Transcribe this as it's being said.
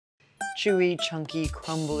Chewy, chunky,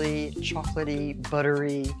 crumbly, chocolatey,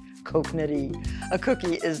 buttery, coconutty. A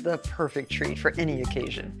cookie is the perfect treat for any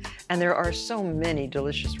occasion, and there are so many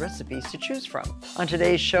delicious recipes to choose from. On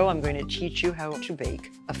today's show, I'm going to teach you how to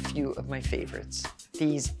bake a few of my favorites.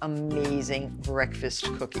 These amazing breakfast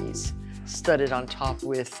cookies, studded on top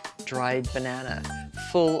with dried banana,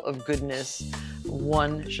 full of goodness.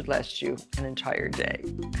 One should last you an entire day.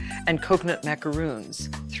 And coconut macaroons,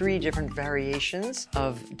 3 different variations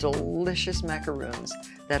of delicious macaroons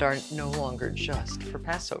that are no longer just for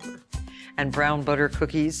Passover. And brown butter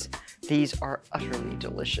cookies, these are utterly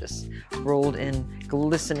delicious. Rolled in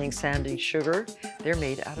glistening sanding sugar, they're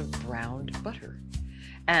made out of browned butter.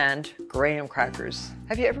 And graham crackers.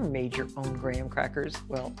 Have you ever made your own graham crackers?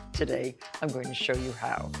 Well, today I'm going to show you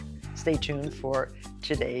how. Stay tuned for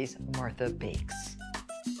today's Martha Bakes.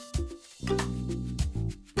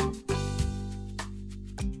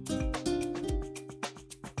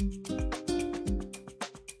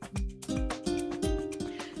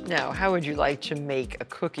 Now, how would you like to make a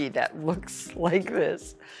cookie that looks like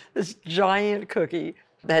this? This giant cookie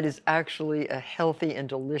that is actually a healthy and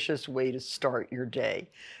delicious way to start your day.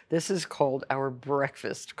 This is called our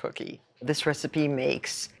breakfast cookie. This recipe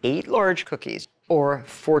makes 8 large cookies or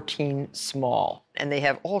 14 small. And they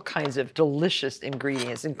have all kinds of delicious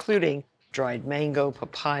ingredients, including dried mango,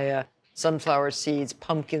 papaya, sunflower seeds,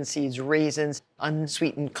 pumpkin seeds, raisins,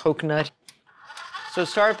 unsweetened coconut. So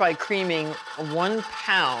start by creaming 1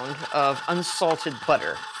 pound of unsalted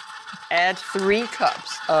butter. Add 3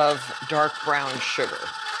 cups of dark brown sugar,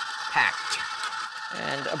 packed.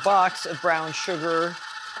 And a box of brown sugar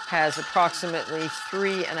has approximately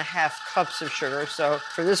 3½ cups of sugar. So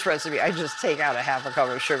for this recipe, I just take out ½ cup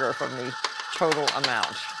of sugar from the total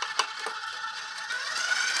amount.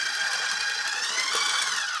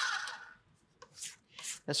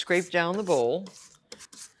 Now scrape down the bowl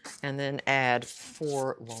and then add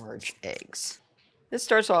 4 large eggs. This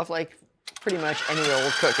starts off like pretty much any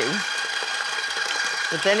old cookie,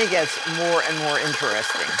 but then it gets more and more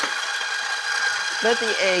interesting. Let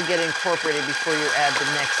the egg get incorporated before you add the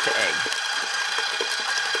next egg.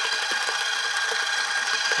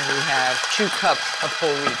 And we have 2 cups of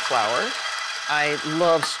whole wheat flour. I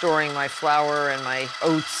love storing my flour and my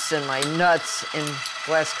oats and my nuts in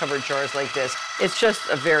glass-covered jars like this. It's just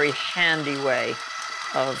a very handy way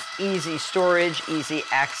of easy storage, easy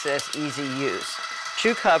access, easy use.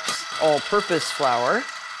 2 cups all-purpose flour,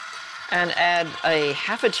 and add a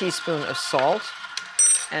 ½ teaspoon of salt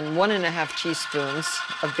and 1½ teaspoons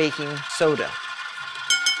of baking soda.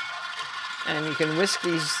 And you can whisk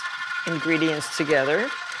these ingredients together.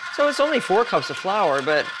 So it's only 4 cups of flour,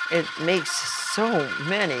 but it makes so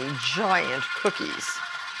many giant cookies.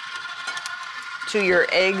 To your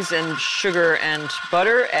eggs and sugar and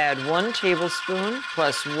butter, add 1 tablespoon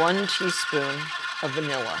plus 1 teaspoon of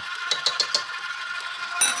vanilla.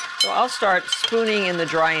 So I'll start spooning in the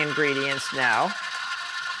dry ingredients now.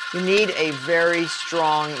 You need a very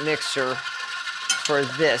strong mixer for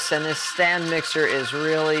this, and this stand mixer is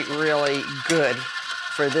really, really good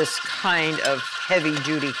for this kind of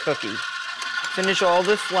heavy-duty cookie. Finish all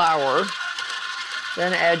the flour,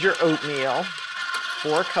 then add your oatmeal,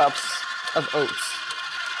 4 cups of oats.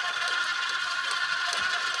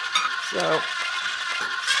 So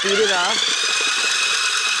speed it up.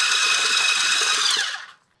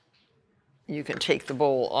 You can take the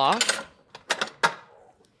bowl off,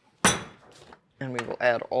 and we will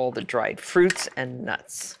add all the dried fruits and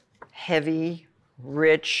nuts. Heavy,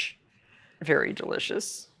 rich, very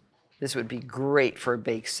delicious. This would be great for a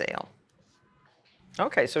bake sale.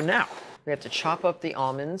 Okay, so now we have to chop up the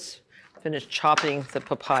almonds, finish chopping the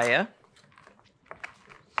papaya.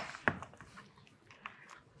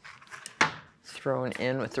 Thrown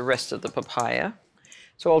in with the rest of the papaya.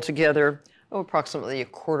 So altogether, approximately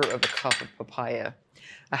 1/4 cup of papaya,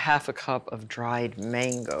 ½ cup of dried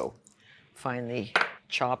mango, finely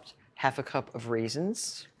chopped, ½ cup of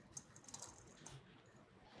raisins,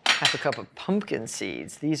 ½ cup of pumpkin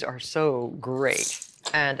seeds. These are so great.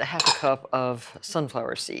 And ½ cup of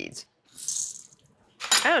sunflower seeds.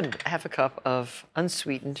 And ½ cup of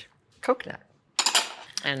unsweetened coconut.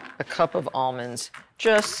 And a cup of almonds,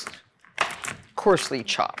 just coarsely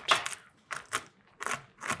chopped.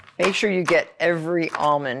 Make sure you get every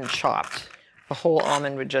almond chopped. A whole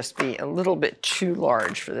almond would just be a little bit too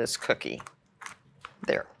large for this cookie.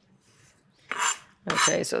 There.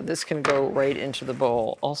 Okay, so this can go right into the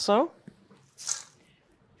bowl also.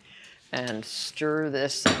 And stir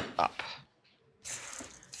this up.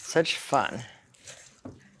 Such fun.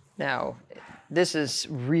 Now, this is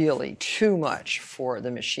really too much for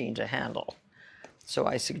the machine to handle. So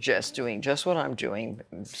I suggest doing just what I'm doing,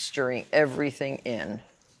 stirring everything in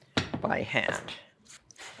by hand.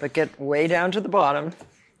 But get way down to the bottom.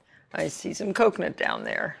 I see some coconut down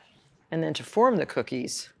there. And then to form the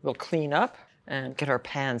cookies, we'll clean up and get our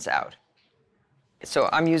pans out. So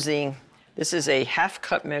I'm using, this is a 1/2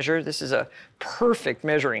 cup measure. This is a perfect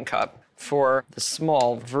measuring cup for the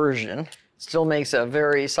small version. Still makes a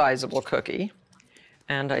very sizable cookie.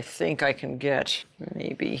 And I think I can get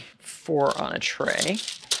maybe 4 on a tray.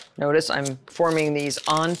 Notice I'm forming these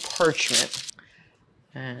on parchment.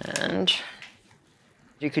 And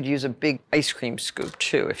you could use a big ice cream scoop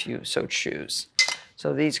too, if you so choose.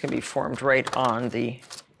 So these can be formed right on the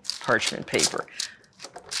parchment paper.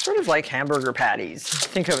 Sort of like hamburger patties.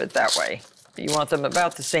 Think of it that way. You want them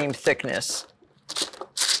about the same thickness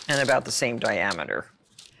and about the same diameter.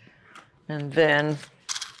 And then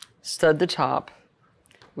stud the top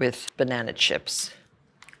with banana chips.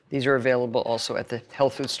 These are available also at the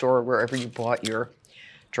health food store, wherever you bought your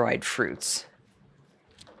dried fruits.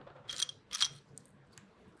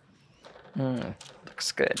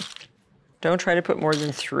 Looks good. Don't try to put more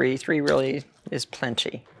than 3. 3 really is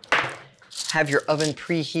plenty. Have your oven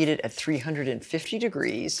preheated at 350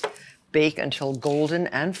 degrees. Bake until golden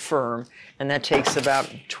and firm, and that takes about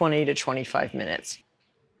 20 to 25 minutes.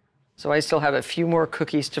 So I still have a few more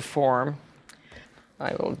cookies to form.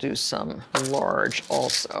 I will do some large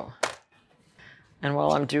also. And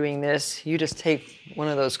while I'm doing this, you just take one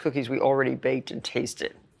of those cookies we already baked and taste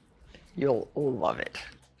it. You'll love it.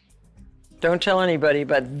 Don't tell anybody,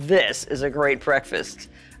 but this is a great breakfast.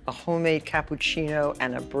 A homemade cappuccino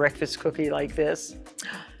and a breakfast cookie like this,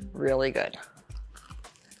 really good.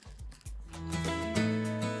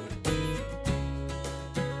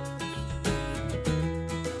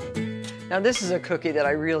 Now this is a cookie that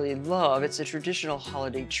I really love. It's a traditional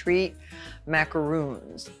holiday treat,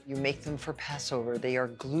 macaroons. You make them for Passover. They are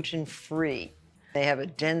gluten-free. They have a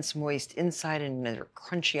dense, moist inside and they're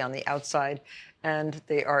crunchy on the outside, and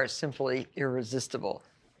they are simply irresistible.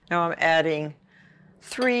 Now I'm adding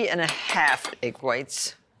 3½ egg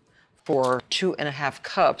whites for 2½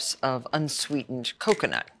 cups of unsweetened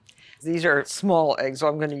coconut. These are small eggs, so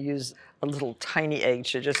I'm going to use a little tiny egg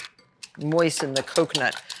to just moisten the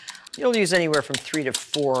coconut. You'll use anywhere from 3 to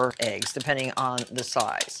 4 eggs, depending on the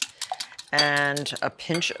size. And a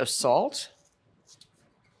pinch of salt.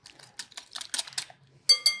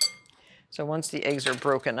 So once the eggs are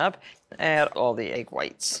broken up, add all the egg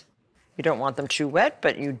whites. You don't want them too wet,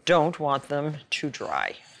 but you don't want them too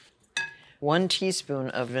dry. 1 teaspoon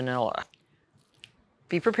of vanilla.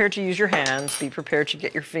 Be prepared to use your hands. Be prepared to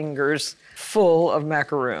get your fingers full of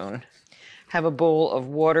macaroon. Have a bowl of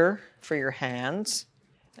water for your hands.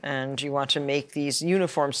 And you want to make these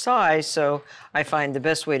uniform size, so I find the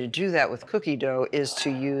best way to do that with cookie dough is to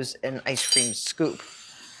use an ice cream scoop.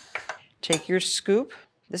 Take your scoop.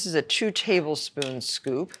 This is a 2 tablespoon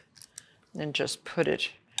scoop. And just put it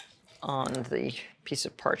on the piece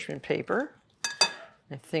of parchment paper.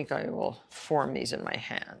 I think I will form these in my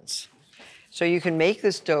hands. So you can make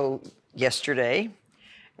this dough yesterday.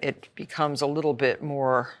 It becomes a little bit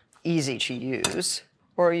more easy to use.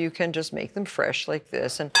 Or you can just make them fresh like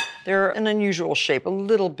this. And they're an unusual shape, a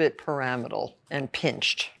little bit pyramidal and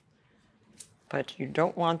pinched. But you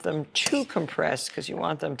don't want them too compressed because you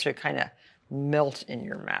want them to kind of melt in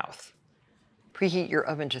your mouth. Preheat your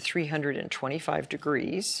oven to 325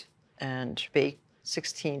 degrees and bake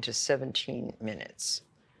 16 to 17 minutes.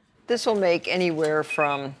 This will make anywhere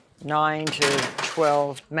from 9 to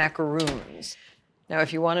 12 macaroons. Now,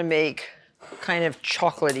 if you want to make kind of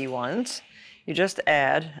chocolatey ones, you just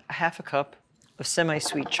add ½ cup of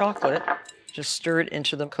semi-sweet chocolate. Just stir it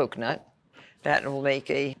into the coconut. That will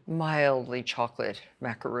make a mildly chocolate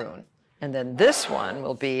macaroon. And then this one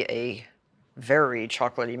will be a very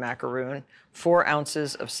chocolatey macaroon. 4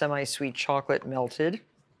 ounces of semi-sweet chocolate melted.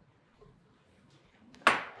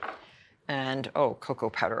 And, oh,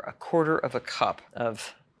 cocoa powder, 1/4 cup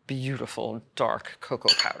of beautiful dark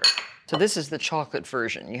cocoa powder. So this is the chocolate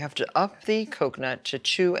version. You have to up the coconut to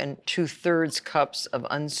 2 2/3 cups of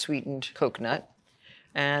unsweetened coconut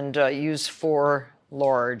and use 4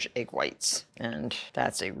 large egg whites. And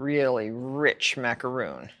that's a really rich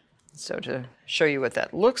macaroon. So to show you what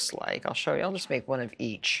that looks like, I'll show you. I'll just make one of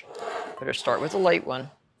each. Better start with a light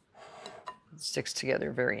one. It sticks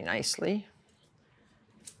together very nicely.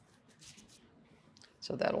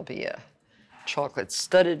 So that'll be a chocolate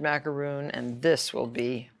studded macaroon, and this will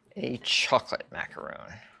be a chocolate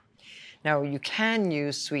macaroon. Now you can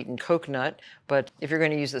use sweetened coconut, but if you're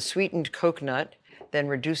going to use the sweetened coconut, then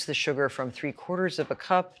reduce the sugar from 3/4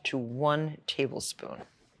 cup to 1 tablespoon.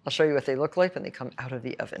 I'll show you what they look like when they come out of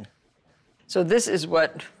the oven. So this is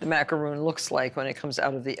what the macaroon looks like when it comes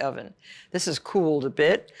out of the oven. This is cooled a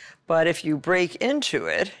bit, but if you break into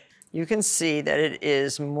it, you can see that it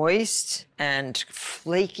is moist and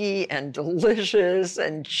flaky and delicious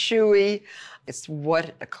and chewy. It's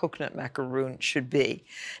what a coconut macaroon should be.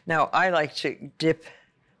 Now, I like to dip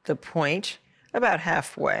the point about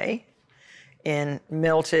halfway in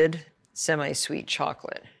melted semi-sweet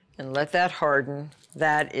chocolate and let that harden.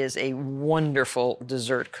 That is a wonderful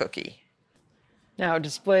dessert cookie. Now,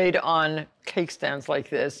 displayed on cake stands like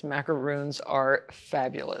this, macaroons are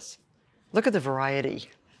fabulous. Look at the variety.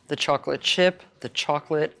 The chocolate chip, the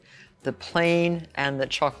chocolate, the plain, and the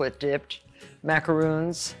chocolate dipped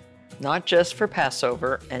macaroons, not just for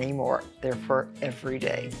Passover anymore. They're for every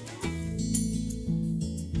day.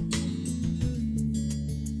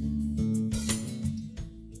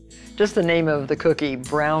 Just the name of the cookie,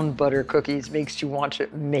 brown butter cookies, makes you want to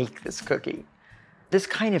make this cookie. This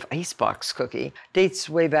kind of icebox cookie dates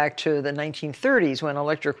way back to the 1930s when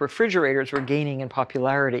electric refrigerators were gaining in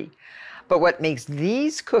popularity. But what makes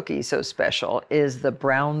these cookies so special is the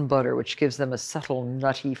brown butter, which gives them a subtle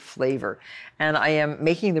nutty flavor. And I am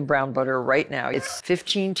making the brown butter right now. It's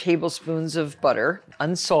 15 tablespoons of butter,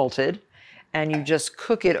 unsalted, and you just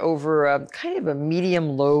cook it over a kind of a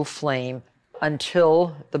medium-low flame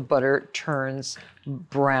until the butter turns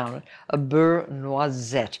brown, a beurre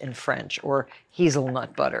noisette in French, or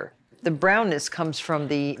hazelnut butter. The brownness comes from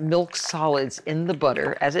the milk solids in the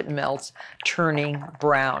butter as it melts, turning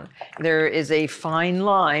brown. There is a fine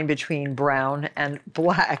line between brown and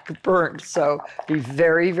black burnt, so be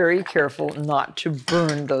very, very careful not to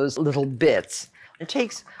burn those little bits. It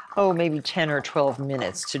takes, maybe 10 or 12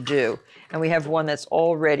 minutes to do. And we have one that's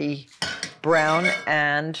already brown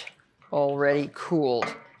and already cooled.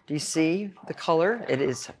 Do you see the color? It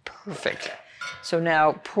is perfect. So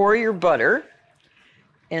now pour your butter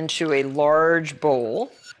into a large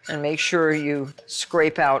bowl and make sure you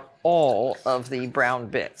scrape out all of the brown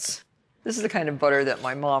bits. This is the kind of butter that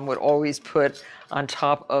my mom would always put on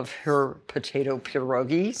top of her potato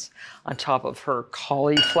pierogies, on top of her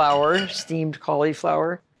cauliflower, steamed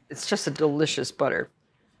cauliflower. It's just a delicious butter.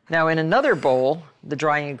 Now in another bowl, the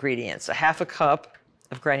dry ingredients, a half a cup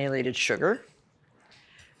of granulated sugar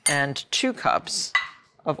and 2 cups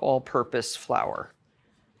of all-purpose flour.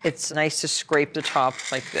 It's nice to scrape the top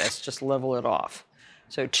like this, just level it off.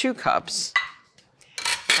 So 2 cups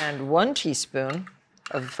and 1 teaspoon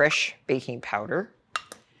of fresh baking powder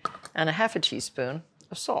and a half a teaspoon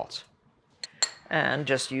of salt. And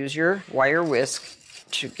just use your wire whisk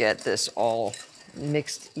to get this all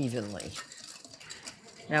mixed evenly.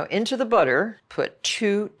 Now into the butter, put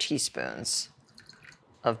 2 teaspoons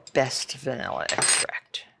of best vanilla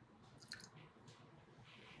extract.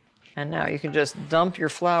 And now you can just dump your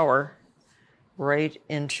flour right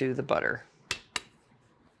into the butter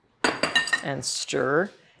and stir.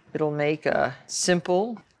 It'll make a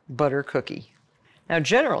simple butter cookie. Now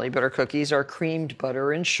generally butter cookies are creamed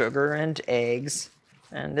butter and sugar and eggs,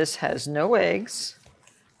 and this has no eggs.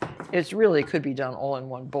 It really could be done all in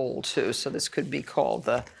one bowl too, so this could be called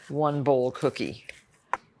the one bowl cookie.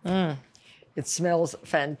 It smells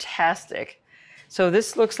fantastic. So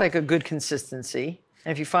this looks like a good consistency.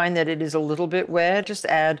 And if you find that it is a little bit wet, just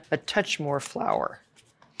add a touch more flour.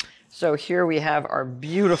 So here we have our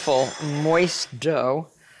beautiful moist dough,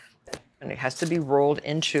 and it has to be rolled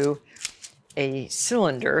into a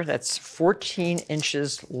cylinder that's 14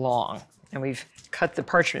 inches long. And we've cut the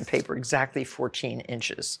parchment paper exactly 14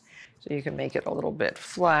 inches. So you can make it a little bit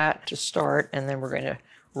flat to start, and then we're going to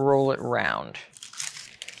roll it round.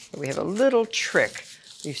 So we have a little trick.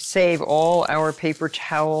 We save all our paper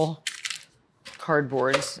towel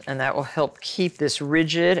cardboards, and that will help keep this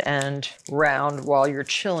rigid and round while you're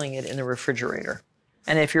chilling it in the refrigerator.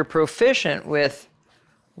 And if you're proficient with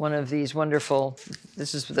one of these wonderful,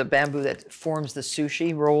 this is the bamboo that forms the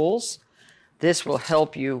sushi rolls, this will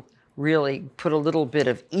help you really put a little bit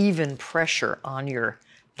of even pressure on your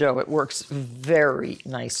dough. It works very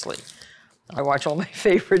nicely. I watch all my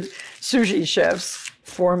favorite sushi chefs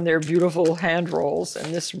form their beautiful hand rolls,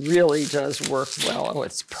 and this really does work well. Oh,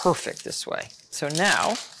 it's perfect this way. So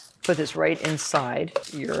now, put this right inside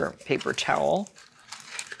your paper towel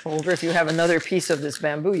holder. If you have another piece of this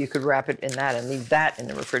bamboo, you could wrap it in that and leave that in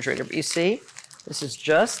the refrigerator. But you see, this is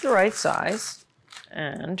just the right size,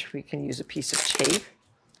 and we can use a piece of tape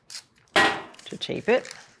to tape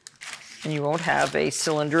it, and you won't have a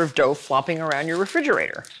cylinder of dough flopping around your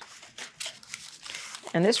refrigerator.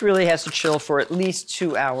 And this really has to chill for at least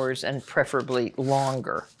 2 hours and preferably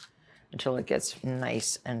longer until it gets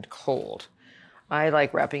nice and cold. I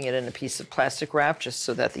like wrapping it in a piece of plastic wrap just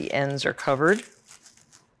so that the ends are covered.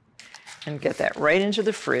 and get that right into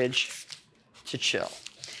the fridge to chill.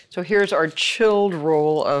 So here's our chilled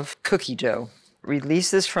roll of cookie dough.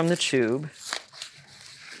 Release this from the tube.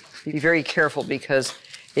 Be very careful because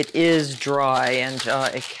it is dry and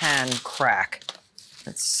it can crack.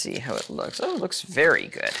 Let's see how it looks. Oh, it looks very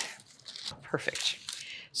good. Perfect.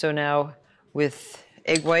 So now with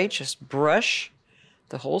egg white, just brush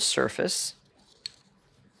the whole surface.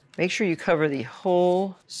 Make sure you cover the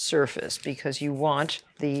whole surface because you want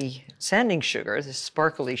the sanding sugar, the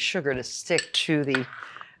sparkly sugar, to stick to the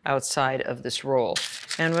outside of this roll.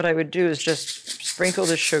 And what I would do is just sprinkle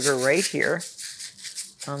the sugar right here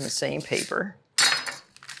on the same paper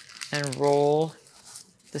and roll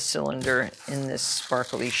the cylinder in this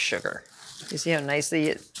sparkly sugar. You see how nicely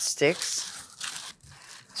it sticks?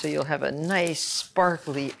 So you'll have a nice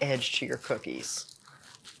sparkly edge to your cookies.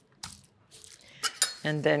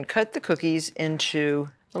 And then cut the cookies into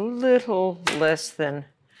a little less than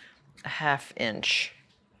a ½ inch.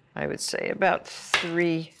 I would say about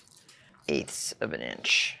 3/8 of an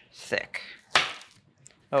inch thick.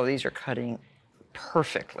 Oh, these are cutting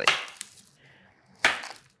perfectly.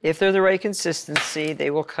 If they're the right consistency, they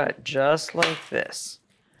will cut just like this.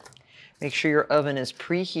 Make sure your oven is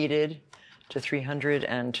preheated to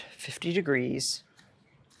 350 degrees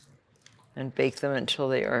and bake them until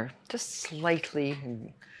they are just slightly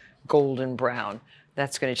golden brown.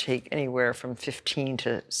 That's going to take anywhere from 15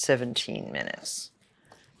 to 17 minutes.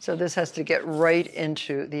 So this has to get right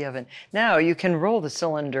into the oven. Now you can roll the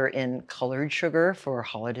cylinder in colored sugar for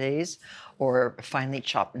holidays, or finely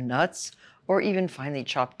chopped nuts, or even finely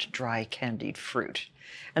chopped dry candied fruit.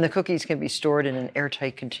 And the cookies can be stored in an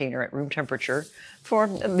airtight container at room temperature for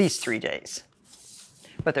at least 3 days.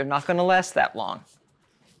 But they're not going to last that long.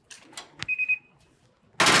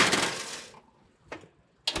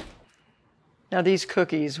 Now these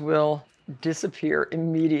cookies will disappear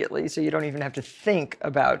immediately, so you don't even have to think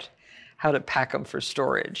about how to pack them for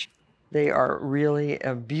storage. They are really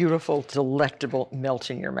a beautiful, delectable,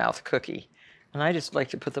 melt-in-your-mouth cookie. And I just like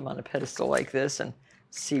to put them on a pedestal like this and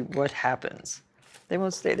see what happens. They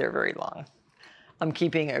won't stay there very long. I'm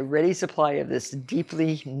keeping a ready supply of this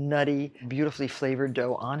deeply nutty, beautifully flavored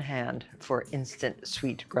dough on hand for instant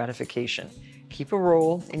sweet gratification. Keep a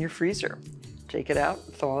roll in your freezer. Take it out,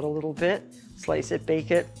 thaw it a little bit, slice it,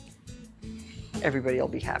 bake it. Everybody will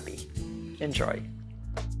be happy. Enjoy.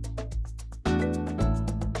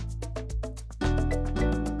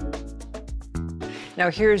 Now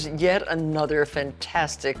here's yet another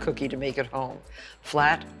fantastic cookie to make at home.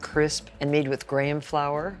 Flat, crisp, and made with graham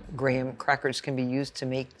flour. Graham crackers can be used to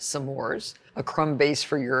make s'mores, a crumb base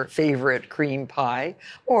for your favorite cream pie,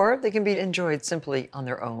 or they can be enjoyed simply on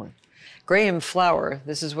their own. Graham flour,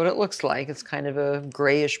 this is what it looks like. It's kind of a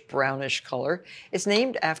grayish brownish color. It's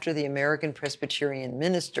named after the American Presbyterian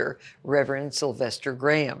minister, Reverend Sylvester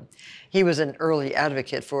Graham. He was an early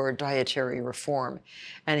advocate for dietary reform,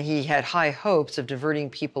 and he had high hopes of diverting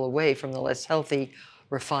people away from the less healthy,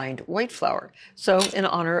 refined white flour. So in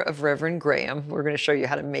honor of Reverend Graham, we're going to show you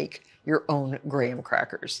how to make your own graham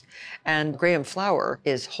crackers. And graham flour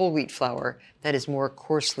is whole wheat flour that is more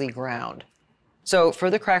coarsely ground. So for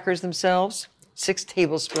the crackers themselves, 6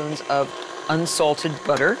 tablespoons of unsalted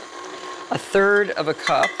butter, 1/3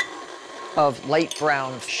 cup of light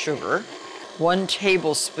brown sugar, 1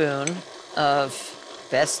 tablespoon of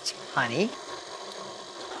best honey.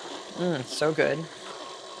 So good.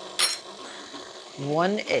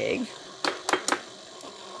 1 egg.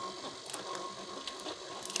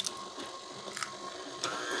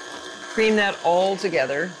 Cream that all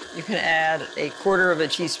together. You can add 1/4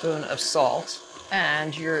 teaspoon of salt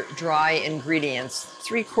and your dry ingredients,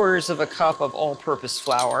 3/4 cup of all-purpose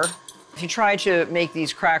flour. If you try to make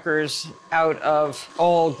these crackers out of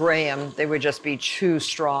all graham, they would just be too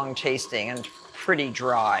strong tasting and pretty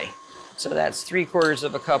dry. So that's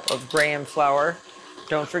 3/4 cup of graham flour.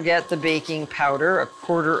 Don't forget the baking powder,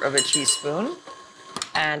 1/4 teaspoon,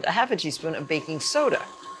 and 1/2 teaspoon of baking soda.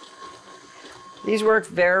 These work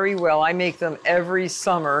very well. I make them every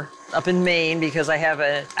summer up in Maine because I have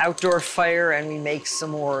an outdoor fire and we make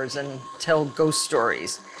s'mores and tell ghost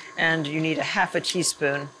stories. And you need 1/2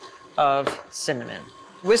 teaspoon of cinnamon.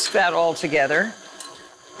 Whisk that all together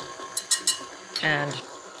and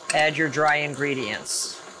add your dry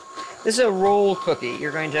ingredients. This is a roll cookie.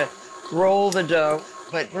 You're going to roll the dough,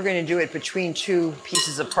 but we're going to do it between 2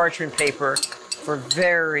 pieces of parchment paper for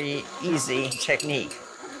very easy technique.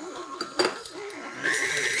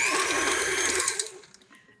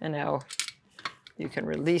 And now you can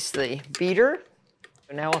release the beater.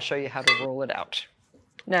 Now I'll show you how to roll it out.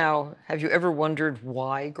 Now, have you ever wondered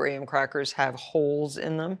why graham crackers have holes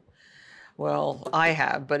in them? Well, I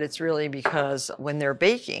have, but it's really because when they're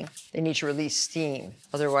baking, they need to release steam.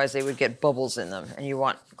 Otherwise, they would get bubbles in them, and you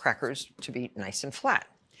want crackers to be nice and flat.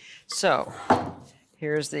 So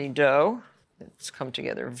here's the dough. It's come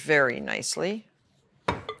together very nicely.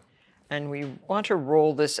 And we want to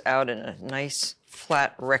roll this out in a nice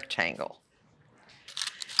flat rectangle.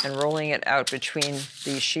 And rolling it out between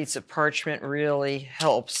these sheets of parchment really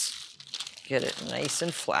helps get it nice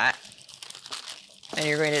and flat. And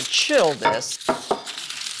you're going to chill this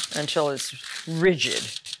until it's rigid.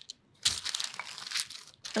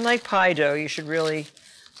 And like pie dough, you should really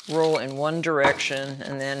roll in one direction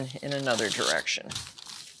and then in another direction.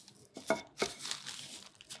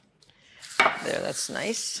 There, that's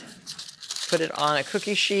nice. Put it on a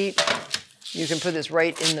cookie sheet. You can put this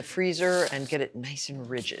right in the freezer and get it nice and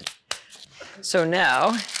rigid. So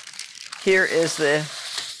now, here is the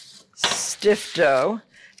stiff dough.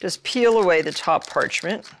 Just peel away the top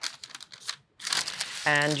parchment.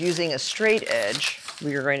 And using a straight edge,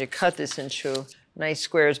 we are going to cut this into nice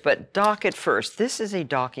squares, but dock it first. This is a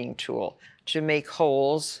docking tool to make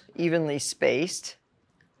holes evenly spaced.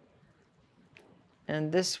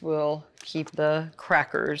 And this will keep the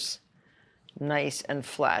crackers nice and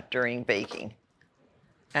flat during baking.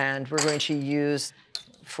 And we're going to use,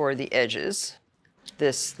 for the edges,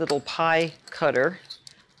 this little pie cutter.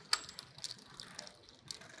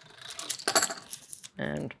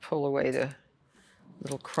 And pull away the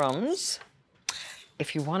little crumbs.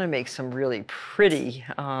 If you want to make some really pretty,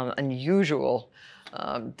 unusual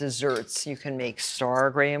desserts, you can make star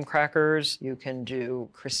graham crackers. You can do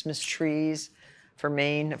Christmas trees. For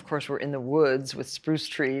Maine, of course, we're in the woods with spruce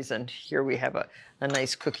trees, and here we have a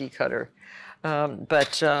nice cookie cutter. I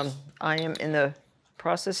am in the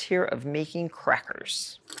process here of making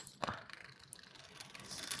crackers.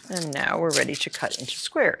 And now we're ready to cut into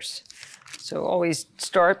squares. So always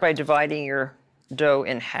start by dividing your dough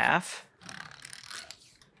in half,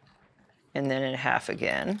 and then in half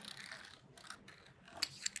again.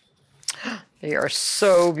 They are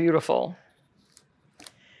so beautiful.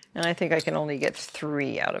 And I think I can only get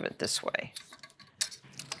 3 out of it this way.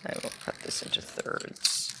 I will cut this into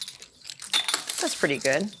thirds. That's pretty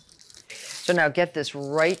good. So now get this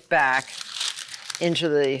right back into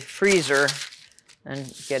the freezer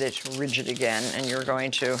and get it rigid again, and you're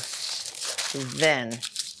going to then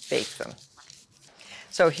bake them.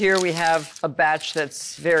 So here we have a batch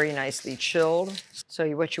that's very nicely chilled. So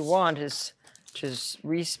what you want is to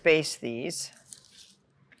respace these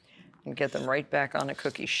and get them right back on a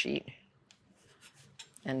cookie sheet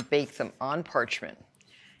and bake them on parchment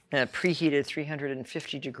in a preheated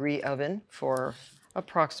 350-degree oven for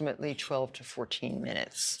approximately 12 to 14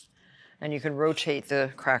 minutes. And you can rotate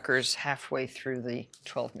the crackers halfway through the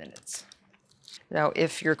 12 minutes. Now,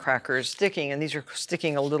 if your cracker is sticking, and these are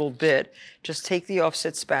sticking a little bit, just take the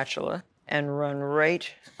offset spatula and run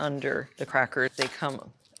right under the cracker. They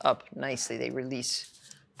come up nicely. They release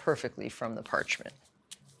perfectly from the parchment.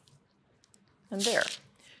 And there.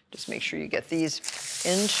 Just make sure you get these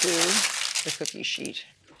into the cookie sheet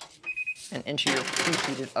and into your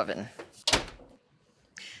preheated oven.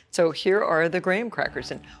 So here are the graham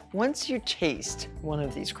crackers, and once you taste one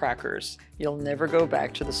of these crackers, you'll never go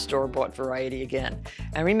back to the store-bought variety again.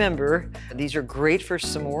 And remember, these are great for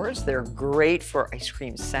s'mores, they're great for ice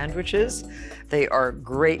cream sandwiches, they are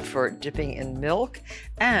great for dipping in milk,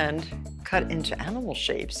 and cut into animal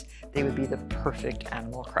shapes, they would be the perfect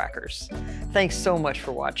animal crackers. Thanks so much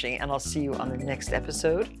for watching, and I'll see you on the next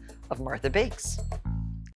episode of Martha Bakes.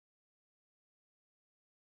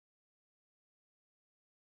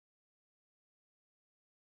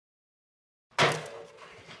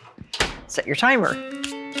 Set your timer.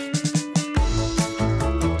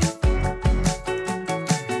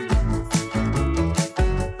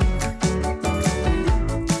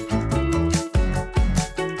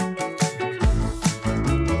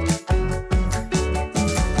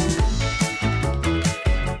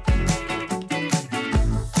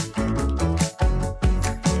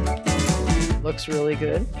 Looks really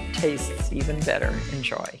good, tastes even better.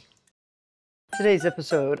 Enjoy. Today's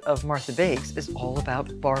episode of Martha Bakes is all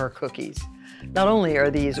about bar cookies. Not only are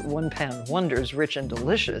these one-pan wonders rich and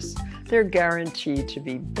delicious, they're guaranteed to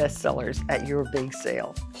be bestsellers at your bake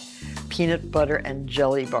sale. Peanut butter and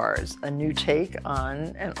jelly bars, a new take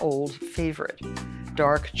on an old favorite.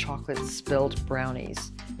 Dark chocolate spelt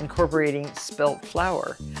brownies, incorporating spelt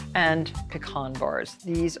flour, and pecan bars.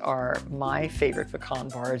 These are my favorite pecan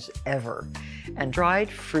bars ever. And dried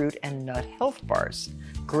fruit and nut health bars,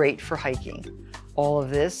 great for hiking. All of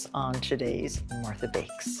this on today's Martha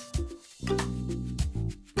Bakes.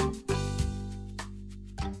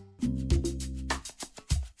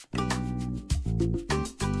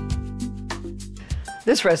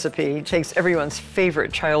 This recipe takes everyone's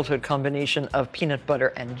favorite childhood combination of peanut butter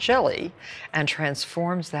and jelly and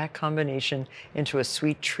transforms that combination into a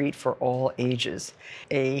sweet treat for all ages,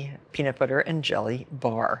 a peanut butter and jelly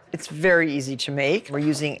bar. It's very easy to make. We're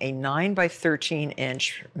using a 9 by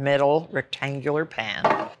 13-inch metal rectangular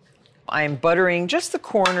pan. I'm buttering just the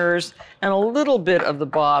corners and a little bit of the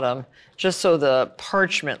bottom, just so the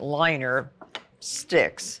parchment liner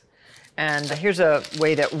sticks. And here's a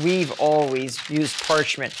way that we've always used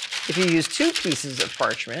parchment. If you use 2 pieces of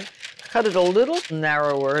parchment, cut it a little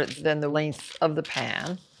narrower than the length of the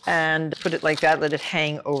pan and put it like that, let it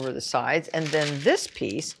hang over the sides. And then this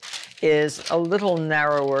piece is a little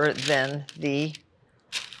narrower than the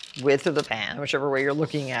width of the pan, whichever way you're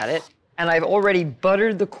looking at it. And I've already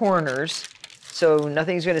buttered the corners, so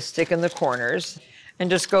nothing's going to stick in the corners.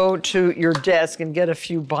 And just go to your desk and get a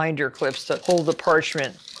few binder clips to hold the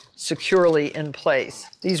parchment securely in place.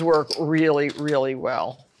 These work really, really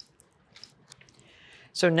well.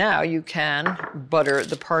 So now you can butter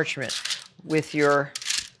the parchment with your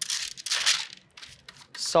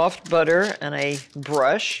soft butter and a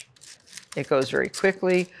brush. It goes very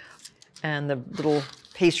quickly, and the little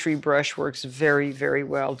pastry brush works very, very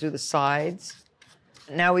well. Do the sides.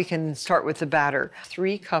 Now we can start with the batter.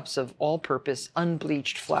 3 cups of all-purpose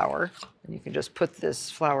unbleached flour. And you can just put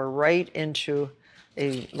this flour right into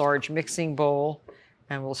a large mixing bowl,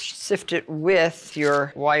 and we'll sift it with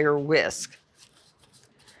your wire whisk.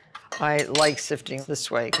 I like sifting this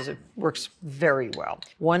way because it works very well.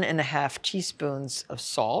 1½ teaspoons of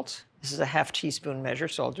salt. This is a ½ teaspoon measure,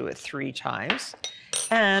 so I'll do it 3 times.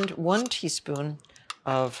 And 1 teaspoon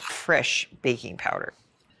of fresh baking powder.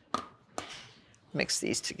 Mix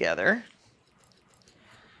these together.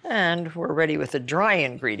 And we're ready with the dry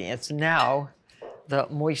ingredients. Now, the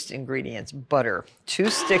moist ingredients. Butter. 2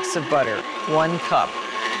 sticks of butter, 1 cup.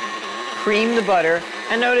 Cream the butter,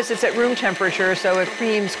 and notice it's at room temperature, so it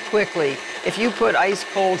creams quickly. If you put ice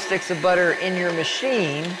cold sticks of butter in your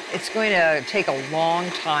machine, it's going to take a long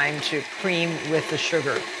time to cream with the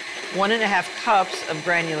sugar. 1½ cups of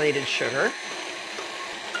granulated sugar.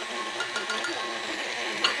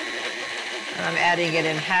 And I'm adding it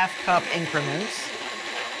in ½ cup increments.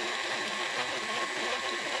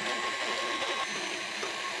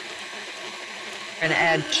 And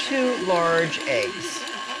add 2 large eggs.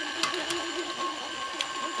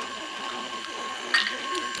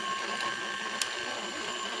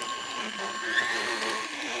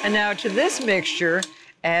 And now to this mixture,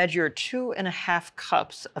 add your 2½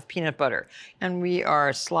 cups of peanut butter. And we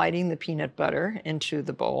are sliding the peanut butter into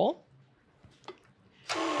the bowl.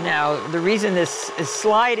 Now, the reason this is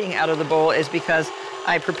sliding out of the bowl is because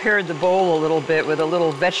I prepared the bowl a little bit with a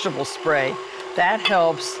little vegetable spray. That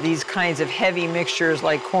helps these kinds of heavy mixtures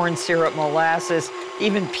like corn syrup, molasses,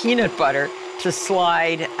 even peanut butter to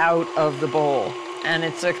slide out of the bowl. And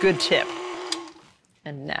it's a good tip.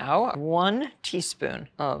 And now 1 teaspoon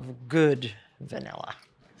of good vanilla.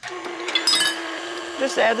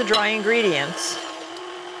 Just add the dry ingredients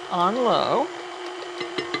on low.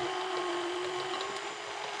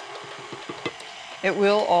 It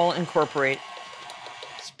will all incorporate.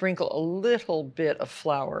 Sprinkle a little bit of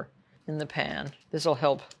flour in the pan. This will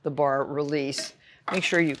help the bar release. Make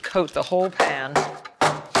sure you coat the whole pan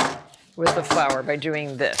with the flour by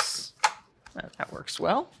doing this. That works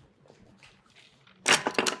well.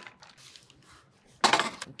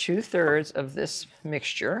 2/3 of this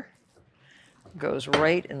mixture goes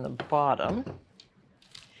right in the bottom,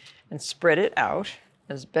 and spread it out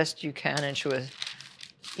as best you can into an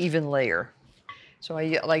even layer. So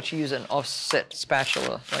I like to use an offset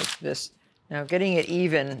spatula like this. Now, getting it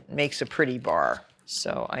even makes a pretty bar,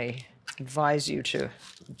 so I advise you to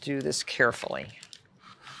do this carefully.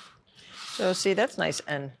 So see, that's nice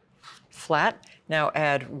and flat. Now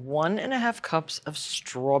add 1½ cups of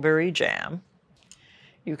strawberry jam.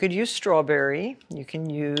 You could use strawberry, you can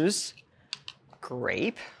use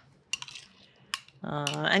grape,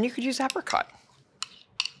 and you could use apricot.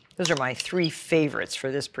 Those are my 3 favorites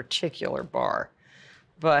for this particular bar.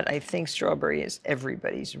 But I think strawberry is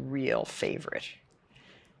everybody's real favorite.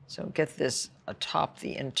 So get this atop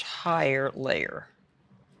the entire layer.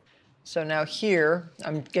 So now here,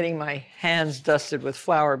 I'm getting my hands dusted with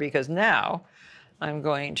flour because now I'm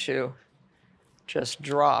going to just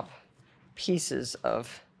drop pieces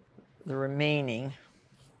of the remaining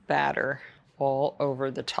batter all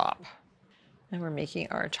over the top. And we're making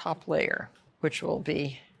our top layer, which will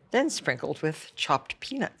be then sprinkled with chopped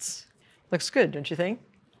peanuts. Looks good, don't you think?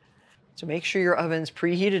 So make sure your oven's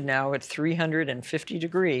preheated now at 350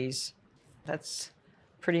 degrees. That's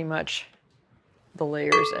pretty much the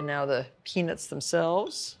layers. And now the peanuts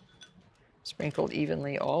themselves. sprinkled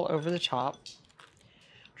evenly all over the top.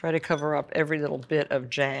 Try to cover up every little bit of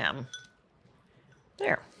jam.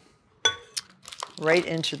 There. Right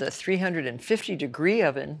into the 350-degree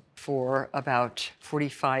oven for about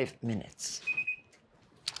 45 minutes.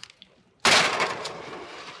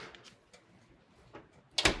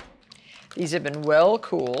 These have been well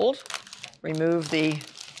cooled. Remove the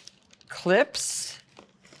clips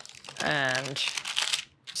and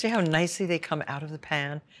see how nicely they come out of the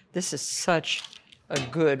pan? This is such a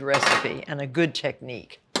good recipe and a good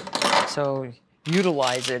technique. So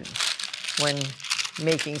utilize it when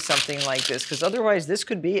making something like this, because otherwise this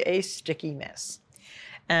could be a sticky mess.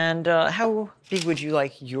 And how big would you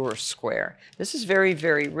like your square? This is very,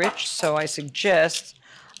 very rich, so I suggest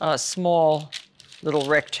small little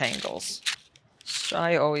rectangles. So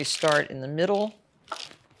I always start in the middle,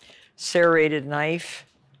 serrated knife,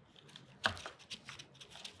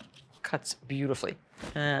 cuts beautifully.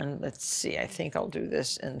 And let's see, I think I'll do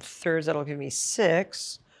this in thirds. That'll give me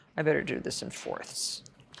 6. I better do this in fourths.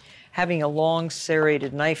 Having a long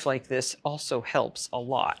serrated knife like this also helps a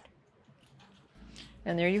lot.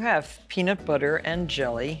 And there you have peanut butter and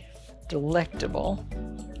jelly, delectable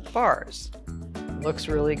bars. Looks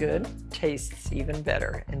really good, tastes even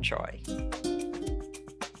better. Enjoy.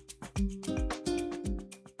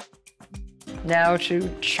 Now to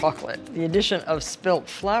chocolate. The addition of spelt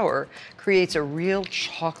flour creates a real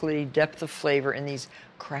chocolatey depth of flavor in these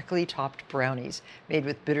crackly topped brownies made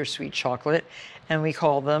with bittersweet chocolate, and we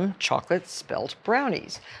call them chocolate spelt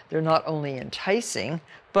brownies. They're not only enticing,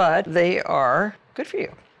 but they are good for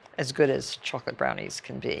you, as good as chocolate brownies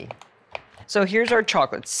can be. So here's our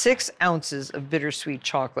chocolate, 6 ounces of bittersweet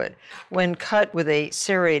chocolate. When cut with a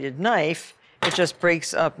serrated knife, it just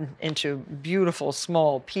breaks up into beautiful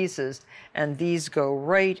small pieces, and these go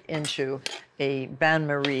right into a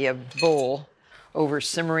bain-marie, a bowl over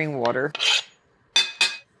simmering water.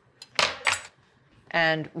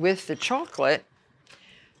 And with the chocolate,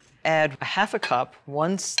 add a half a cup,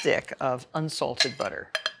 1 stick of unsalted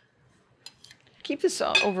butter. Keep this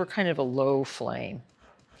over kind of a low flame.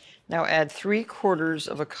 Now add 3/4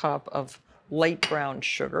 of a cup of light brown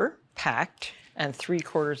sugar, packed, and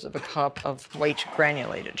 3/4 of a cup of white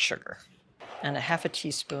granulated sugar, and a half a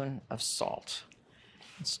teaspoon of salt.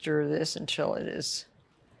 And stir this until it is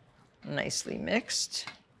nicely mixed.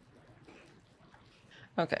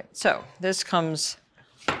 Okay, so this comes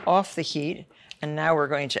off the heat, and now we're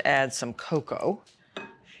going to add some cocoa.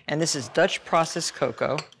 And this is Dutch processed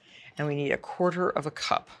cocoa, and we need 1/4 of a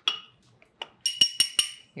cup.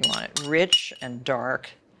 You want it rich and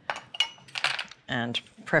dark, and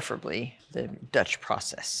preferably the Dutch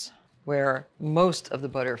process, where most of the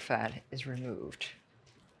butter fat is removed.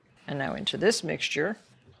 And now into this mixture,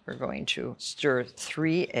 we're going to stir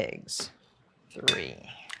 3 eggs. 3.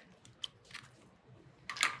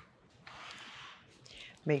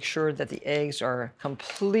 Make sure that the eggs are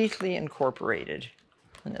completely incorporated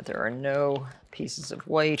and that there are no pieces of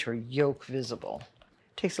white or yolk visible.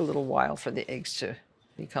 It takes a little while for the eggs to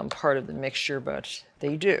become part of the mixture, but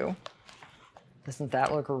they do. Doesn't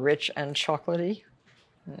that look rich and chocolatey?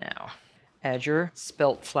 Now, add your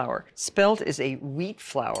spelt flour. Spelt is a wheat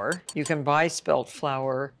flour. You can buy spelt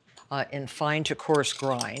flour in fine to coarse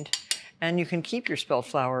grind, and you can keep your spelt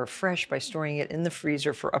flour fresh by storing it in the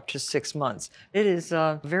freezer for up to 6 months. It is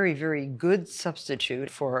a very, very good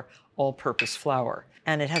substitute for all-purpose flour,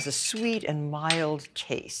 and it has a sweet and mild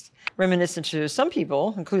taste, reminiscent to some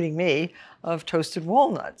people, including me, of toasted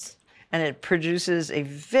walnuts. And it produces a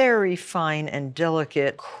very fine and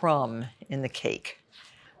delicate crumb in the cake.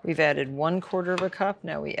 We've added 1/4 of a cup.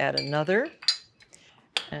 Now we add another,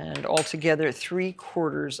 and altogether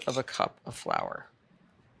 3/4 of a cup of flour.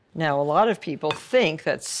 Now, a lot of people think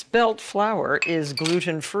that spelt flour is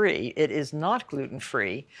gluten-free. It is not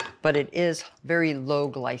gluten-free, but it is very low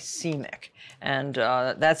glycemic, and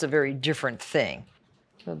that's a very different thing.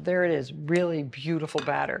 So there it is, really beautiful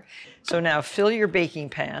batter. So now fill your baking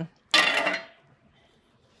pan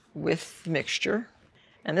with mixture.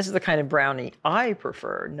 And this is the kind of brownie I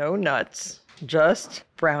prefer. No nuts, just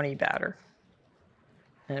brownie batter.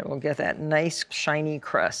 And it will get that nice shiny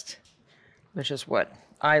crust, which is what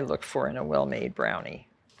I look for in a well-made brownie.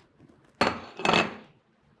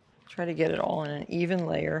 Try to get it all in an even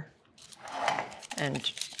layer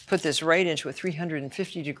and put this right into a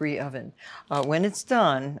 350-degree oven. When it's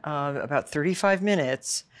done, about 35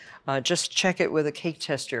 minutes, just check it with a cake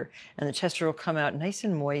tester, and the tester will come out nice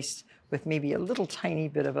and moist with maybe a little tiny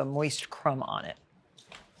bit of a moist crumb on it.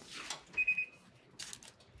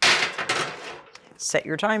 Set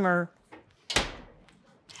your timer.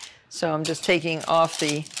 So I'm just taking off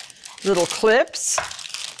the little clips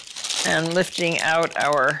and lifting out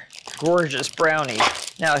our gorgeous brownie.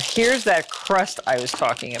 Now here's that crust I was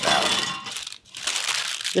talking about.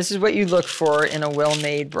 This is what you look for in a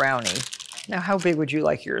well-made brownie. Now how big would you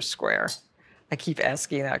like your square? I keep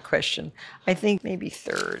asking that question. I think maybe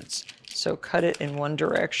thirds. So cut it in one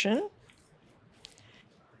direction.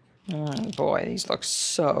 Boy, these look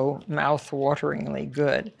so mouth-wateringly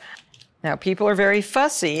good. Now people are very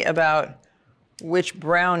fussy about which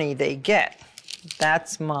brownie they get.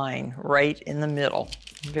 That's mine, right in the middle.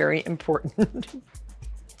 Very important.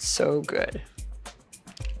 So good.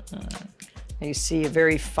 You see a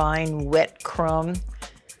very fine, wet crumb,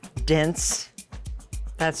 dense.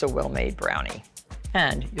 That's a well-made brownie.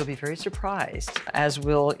 And you'll be very surprised, as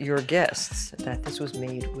will your guests, that this was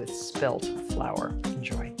made with spelt flour.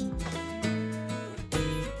 Enjoy.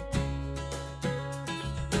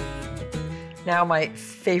 Now my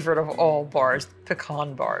favorite of all bars,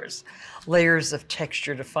 pecan bars. Layers of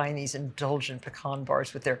texture to find these indulgent pecan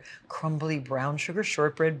bars with their crumbly brown sugar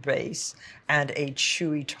shortbread base and a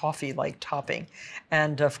chewy toffee-like topping.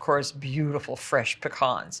 And of course, beautiful fresh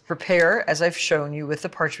pecans. Prepare, as I've shown you, with the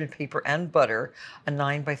parchment paper and butter, a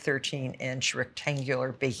 9 by 13 inch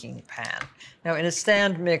rectangular baking pan. Now in a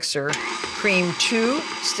stand mixer, cream 2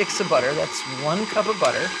 sticks of butter, that's 1 cup of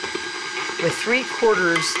butter, with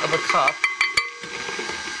 3/4 of a cup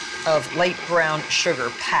of light brown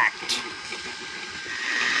sugar packed,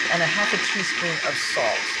 and a ½ teaspoon of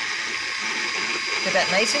salt. Get that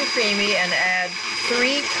nice and creamy and add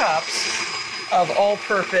 3 cups of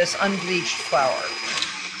all-purpose unbleached flour.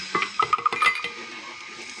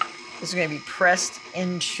 This is going to be pressed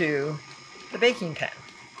into the baking pan.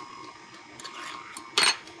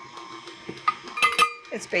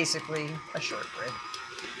 It's basically a shortbread.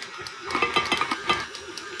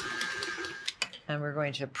 And we're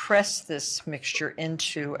going to press this mixture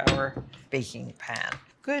into our baking pan.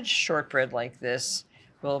 Good shortbread like this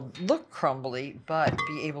will look crumbly, but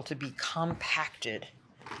be able to be compacted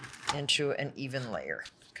into an even layer.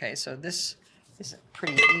 Okay, so this is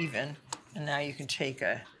pretty even. And now you can take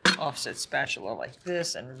a offset spatula like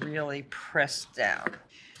this and really press down.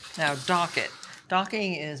 Now dock it.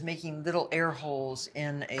 Docking is making little air holes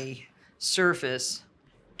in a surface.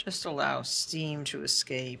 Just allow steam to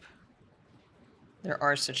escape. There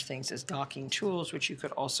are such things as docking tools, which you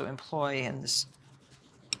could also employ in this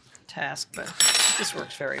task, but this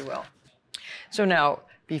works very well. So now,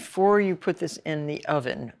 before you put this in the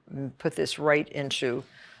oven, put this right into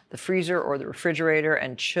the freezer or the refrigerator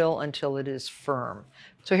and chill until it is firm.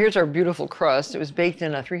 So here's our beautiful crust. It was baked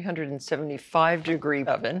in a 375-degree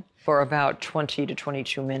oven for about 20 to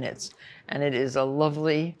 22 minutes. And it is a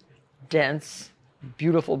lovely, dense,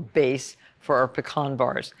 beautiful base for our pecan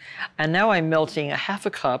bars. And now I'm melting a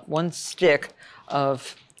 ½ cup, 1 stick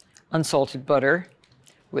of unsalted butter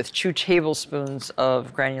with 2 tablespoons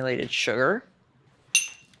of granulated sugar,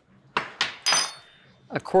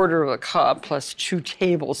 1/4 cup plus 2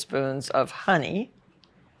 tablespoons of honey.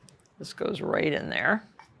 This goes right in there.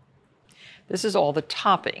 This is all the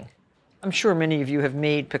topping. I'm sure many of you have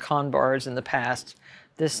made pecan bars in the past.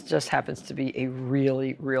 This just happens to be a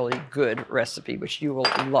really, really good recipe, which you will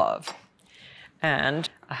love. And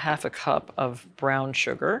a ½ cup of brown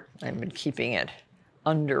sugar. I've been keeping it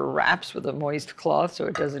under wraps with a moist cloth so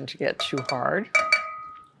it doesn't get too hard.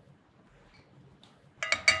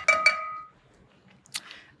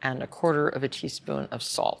 And 1/4 teaspoon of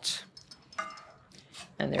salt.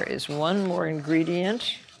 And there is one more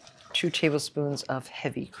ingredient, 2 tablespoons of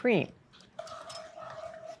heavy cream.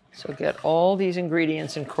 So get all these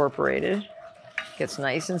ingredients incorporated. Gets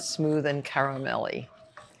nice and smooth and caramelly.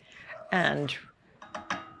 And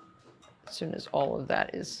as soon as all of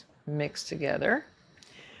that is mixed together,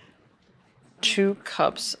 2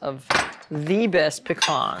 cups of the best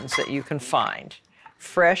pecans that you can find.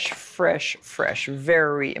 Fresh, fresh, fresh,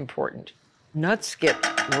 very important. Nuts get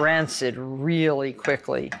rancid really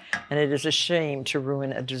quickly, and it is a shame to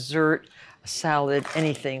ruin a dessert, a salad,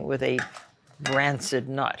 anything with a rancid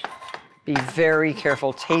nut. Be very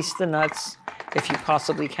careful. Taste the nuts if you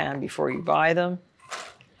possibly can before you buy them.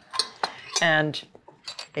 And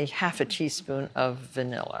a ½ teaspoon of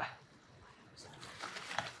vanilla.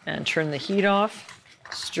 And turn the heat off.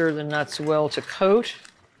 Stir the nuts well to coat.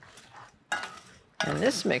 And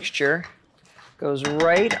this mixture goes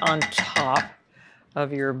right on top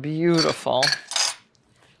of your beautiful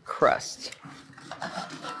crust.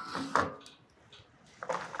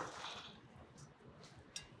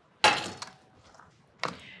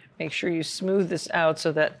 Make sure you smooth this out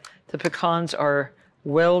so that the pecans are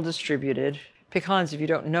well distributed. Pecans, if you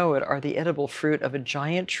don't know it, are the edible fruit of a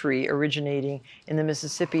giant tree originating in the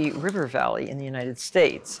Mississippi River Valley in the United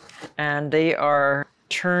States. And they are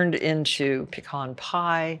turned into pecan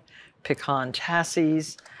pie, pecan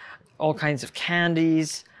tassies, all kinds of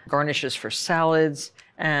candies, garnishes for salads,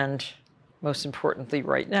 and most importantly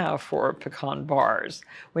right now for pecan bars.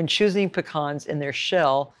 When choosing pecans in their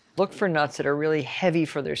shell, look for nuts that are really heavy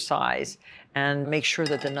for their size and make sure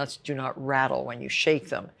that the nuts do not rattle when you shake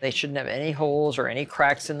them. They shouldn't have any holes or any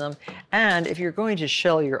cracks in them. And if you're going to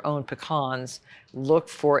shell your own pecans, look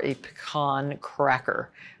for a pecan cracker.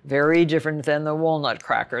 Very different than the walnut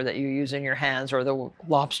cracker that you use in your hands or the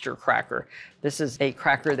lobster cracker. This is a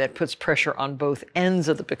cracker that puts pressure on both ends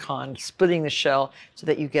of the pecan, splitting the shell so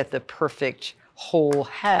that you get the perfect whole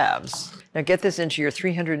halves. Now get this into your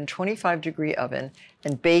 325-degree oven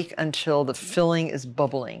and bake until the filling is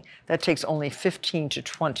bubbling. That takes only 15 to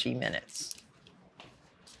 20 minutes.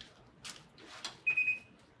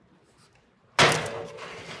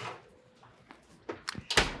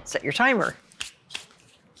 Set your timer.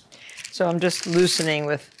 So I'm just loosening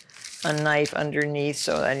with a knife underneath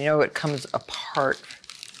so I know it comes apart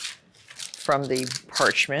from the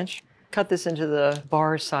parchment. Cut this into the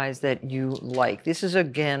bar size that you like. This is,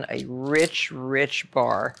 again, a rich, rich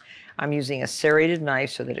bar. I'm using a serrated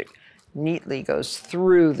knife so that it neatly goes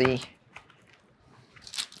through the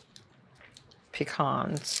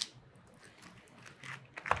pecans.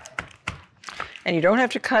 And you don't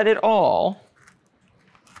have to cut it all.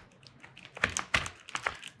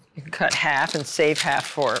 You can cut half and save half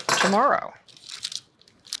for tomorrow.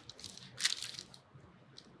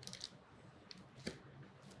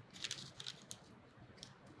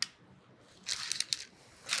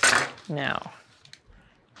 Now,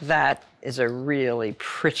 that is a really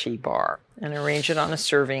pretty bar. And arrange it on a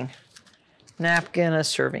serving napkin, a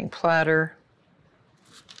serving platter.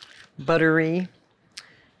 Buttery,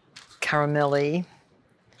 caramelly,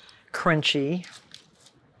 crunchy.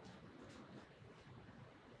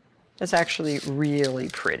 It's actually really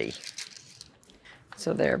pretty.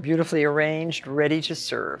 So they're beautifully arranged, ready to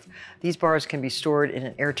serve. These bars can be stored in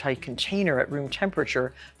an airtight container at room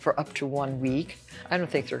temperature for up to 1 week. I don't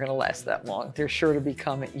think they're going to last that long. They're sure to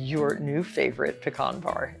become your new favorite pecan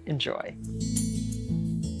bar. Enjoy.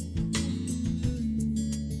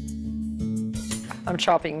 I'm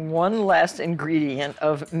chopping one last ingredient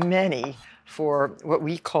of many for what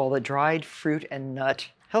we call the dried fruit and nut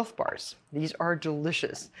health bars. These are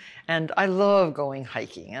delicious. And I love going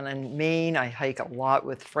hiking. And in Maine, I hike a lot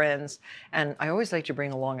with friends. And I always like to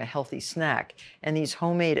bring along a healthy snack. And these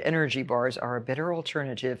homemade energy bars are a better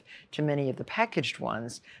alternative to many of the packaged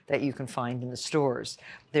ones that you can find in the stores.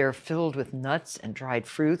 They're filled with nuts and dried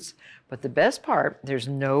fruits. But the best part, there's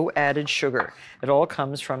no added sugar. It all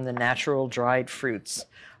comes from the natural dried fruits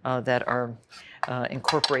that are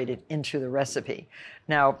incorporated into the recipe.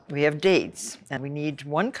 Now, we have dates, and we need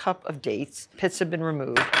 1 cup of dates. Pits have been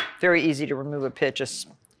removed. Very easy to remove a pit. Just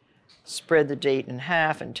spread the date in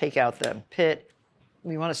half and take out the pit.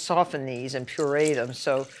 We want to soften these and puree them,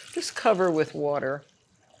 so just cover with water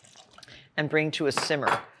and bring to a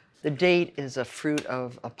simmer. The date is a fruit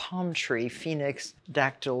of a palm tree, Phoenix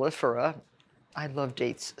dactylifera. I love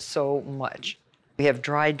dates so much. We have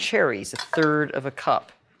dried cherries, 1/3 of a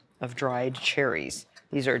cup of dried cherries.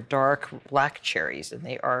 These are dark black cherries, and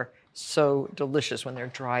they are so delicious when they're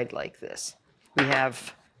dried like this. We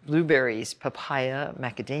have blueberries, papaya,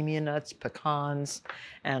 macadamia nuts, pecans,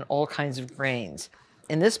 and all kinds of grains.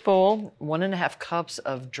 In this bowl, 1½ cups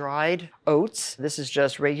of dried oats. This is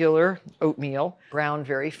just regular oatmeal, ground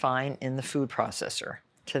very fine in the food processor.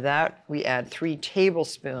 To that, we add 3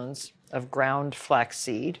 tablespoons of ground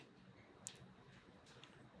flaxseed.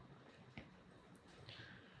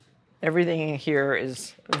 Everything in here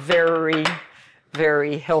is very,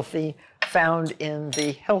 very healthy, found in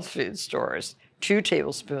the health food stores. 2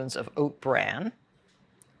 tablespoons of oat bran,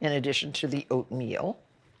 in addition to the oatmeal.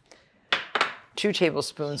 2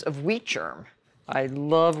 tablespoons of wheat germ. I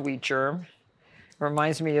love wheat germ. It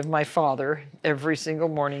reminds me of my father. Every single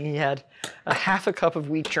morning he had a ½ cup of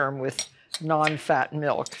wheat germ with non-fat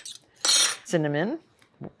milk. Cinnamon,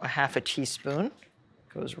 a ½ teaspoon,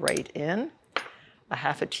 goes right in. A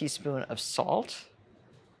 ½ teaspoon of salt,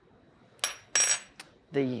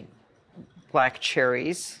 the black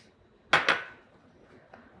cherries,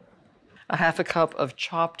 a ½ cup of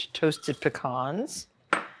chopped toasted pecans,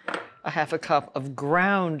 a ½ cup of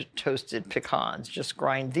ground toasted pecans. Just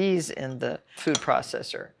grind these in the food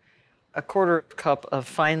processor. A ¼ cup of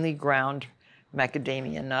finely ground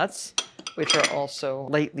macadamia nuts, which are also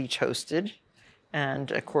lightly toasted. and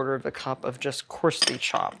 1/4 cup of just coarsely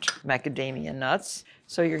chopped macadamia nuts.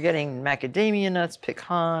 So you're getting macadamia nuts,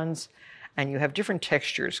 pecans, and you have different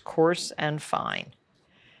textures, coarse and fine.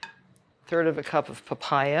 1/3 cup of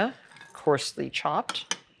papaya, coarsely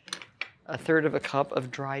chopped. 1/3 cup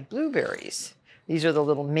of dried blueberries. These are the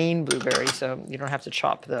little main blueberries, so you don't have to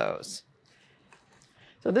chop those.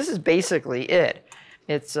 So this is basically it.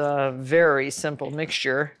 It's a very simple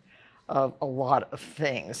mixture of a lot of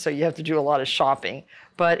things. So you have to do a lot of shopping.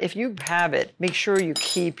 But if you have it, make sure you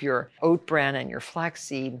keep your oat bran and your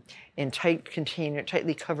flaxseed in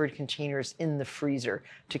tightly covered containers in the freezer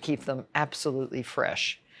to keep them absolutely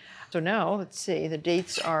fresh. So now, let's see, the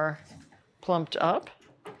dates are plumped up.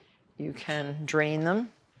 You can drain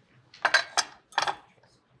them.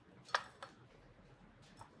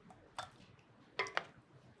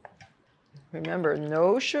 Remember,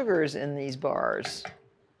 no sugars in these bars,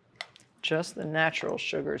 just the natural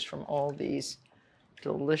sugars from all these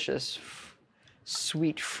delicious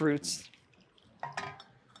sweet fruits.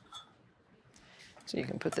 So you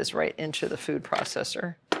can put this right into the food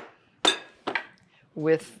processor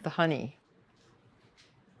with the honey.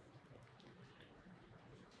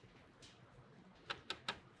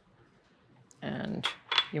 And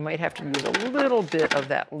you might have to use a little bit of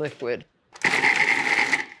that liquid.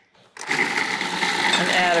 And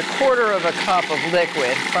add 1/4 cup of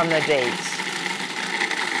liquid from the dates.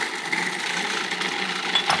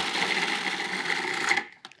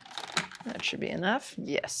 That should be enough.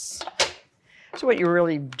 Yes. So what you're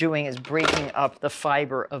really doing is breaking up the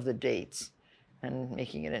fiber of the dates and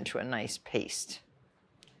making it into a nice paste.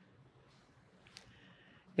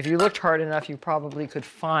 If you looked hard enough, you probably could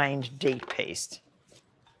find date paste.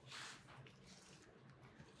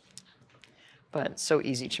 But it's so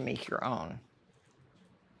easy to make your own.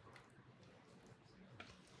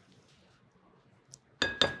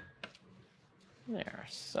 There,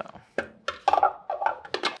 so.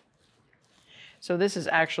 So this is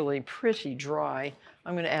actually pretty dry.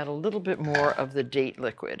 I'm going to add a little bit more of the date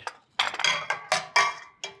liquid.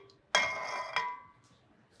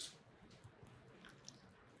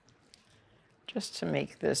 Just to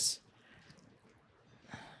make this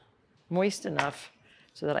moist enough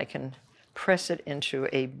so that I can press it into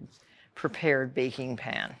a prepared baking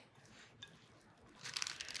pan.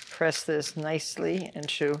 Press this nicely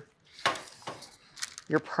into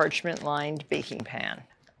your parchment-lined baking pan.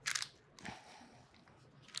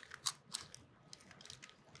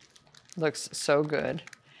 Looks so good.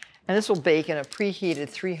 And this will bake in a preheated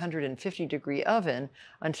 350-degree oven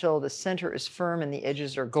until the center is firm and the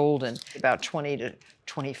edges are golden, about 20 to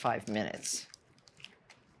 25 minutes.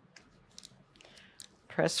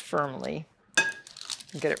 Press firmly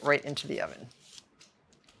and get it right into the oven.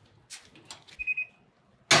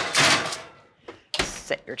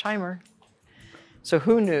 Set your timer. So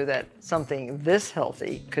who knew that something this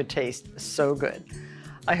healthy could taste so good?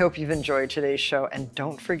 I hope you've enjoyed today's show, and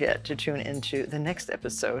don't forget to tune into the next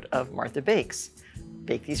episode of Martha Bakes.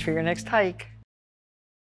 Bake these for your next hike.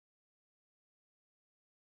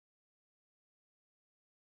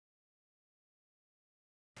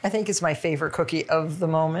 I think it's my favorite cookie of the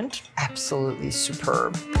moment. Absolutely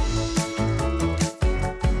superb.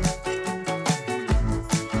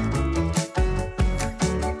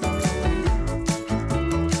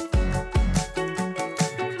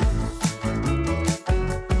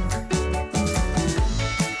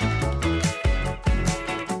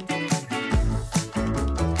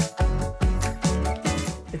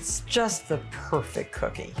 It's just the perfect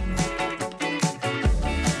cookie.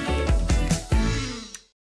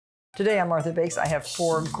 Today on Martha Bakes, I have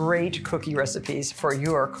 4 great cookie recipes for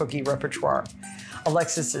your cookie repertoire.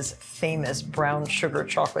 Alexis's famous brown sugar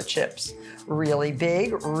chocolate chips. Really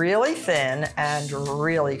big, really thin, and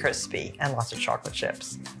really crispy, and lots of chocolate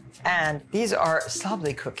chips. And these are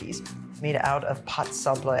sablé cookies made out of pâte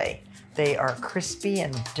sablé. They are crispy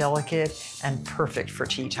and delicate and perfect for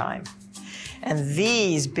tea time. And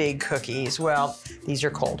these big cookies, well, these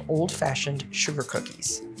are called old-fashioned sugar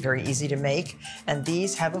cookies. Very easy to make, and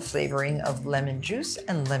these have a flavoring of lemon juice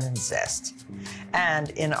and lemon zest.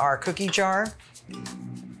 And in our cookie jar,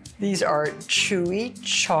 these are chewy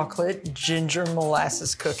chocolate ginger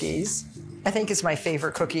molasses cookies. I think it's my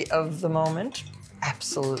favorite cookie of the moment.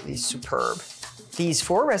 Absolutely superb. These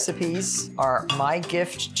 4 recipes are my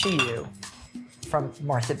gift to you from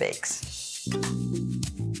Martha Bakes.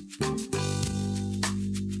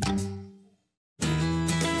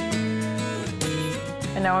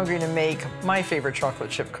 And now I'm going to make my favorite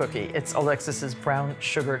chocolate chip cookie. It's Alexis's brown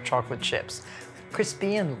sugar chocolate chips.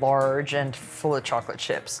 Crispy and large and full of chocolate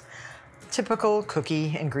chips. Typical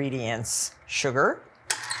cookie ingredients: sugar,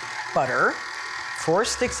 butter, 4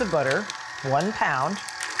 sticks of butter, 1 pound.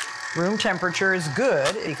 Room temperature is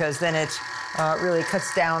good because then it really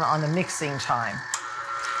cuts down on the mixing time.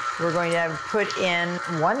 We're going to put in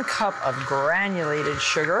 1 cup of granulated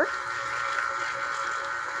sugar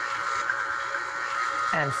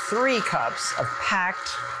and 3 cups of packed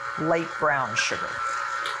light brown sugar.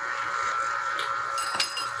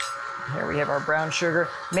 Here we have our brown sugar.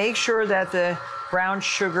 Make sure that the brown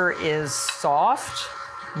sugar is soft,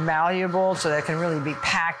 malleable, so that it can really be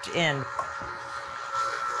packed in.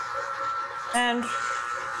 And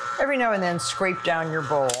every now and then, scrape down your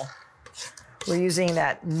bowl. We're using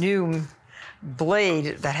that new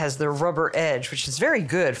blade that has the rubber edge, which is very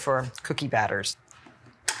good for cookie batters.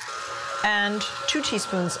 And 2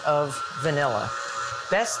 teaspoons of vanilla,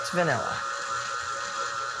 best vanilla.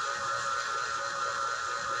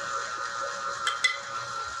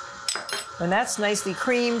 When that's nicely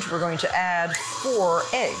creamed, we're going to add 4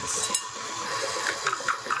 eggs.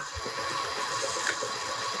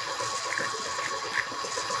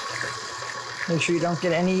 Make sure you don't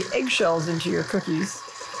get any eggshells into your cookies.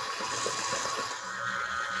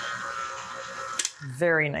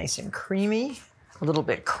 Very nice and creamy, a little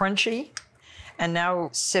bit crunchy. And now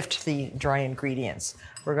sift the dry ingredients.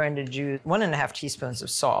 We're going to do 1½ teaspoons of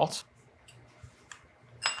salt.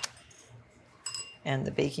 And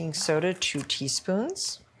the baking soda, 2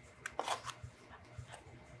 teaspoons.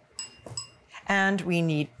 And we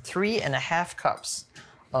need 3½ cups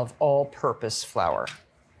of all-purpose flour.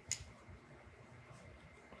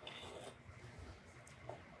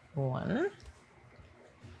 1,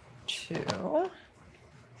 2,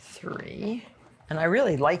 3. And I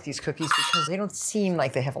really like these cookies because they don't seem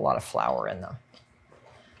like they have a lot of flour in them.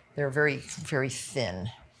 They're very, very thin.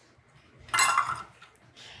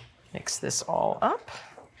 Mix this all up.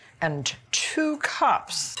 And 2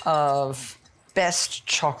 cups of best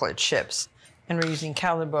chocolate chips. And we're using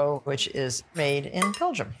Callebaut, which is made in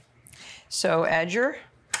Belgium. So add your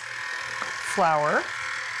flour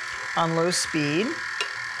on low speed.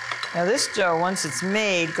 Now this dough, once it's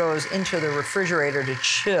made, goes into the refrigerator to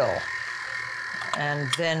chill. And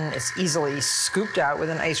then it's easily scooped out with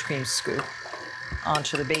an ice cream scoop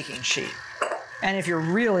onto the baking sheet. And if you're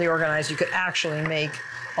really organized, you could actually make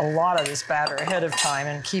a lot of this batter ahead of time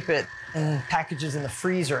and keep it in packages in the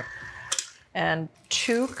freezer. And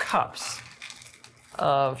 2 cups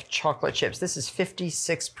of chocolate chips. This is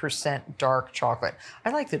 56% dark chocolate.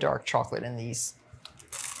 I like the dark chocolate in these.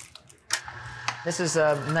 This is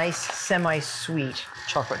a nice semi-sweet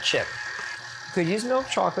chocolate chip. You could use milk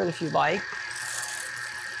chocolate if you like.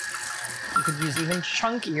 You could use even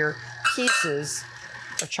chunkier pieces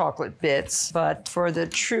of chocolate bits, but for the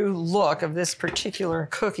true look of this particular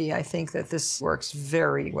cookie, I think that this works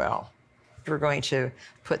very well. We're going to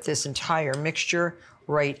put this entire mixture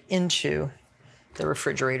right into the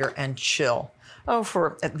refrigerator and chill,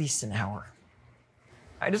 for at least an hour.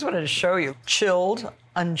 I just wanted to show you, chilled,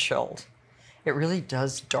 unchilled. It really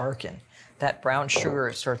does darken. That brown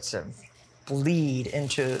sugar starts to bleed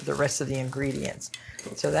into the rest of the ingredients.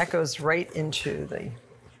 So that goes right into the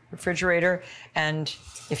refrigerator. And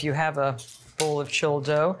if you have a bowl of chilled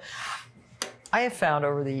dough, I have found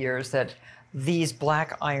over the years that these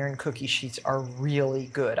black iron cookie sheets are really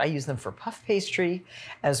good. I use them for puff pastry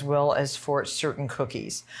as well as for certain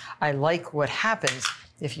cookies. I like what happens.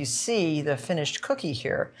 If you see the finished cookie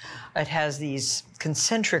here, it has these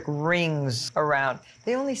concentric rings around.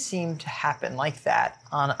 They only seem to happen like that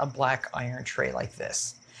on a black iron tray like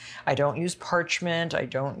this. I don't use parchment, I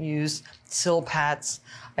don't use silpats,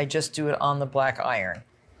 I just do it on the black iron.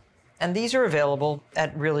 And these are available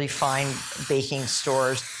at really fine baking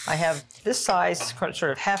stores. I have this size, sort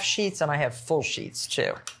of half sheets, and I have full sheets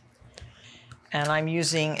too. And I'm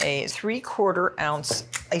using a 3/4 ounce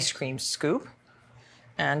ice cream scoop.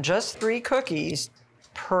 And just 3 cookies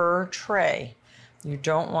per tray. You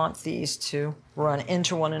don't want these to run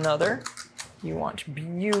into one another. You want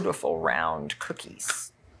beautiful round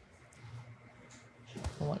cookies.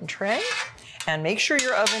 1 tray. And make sure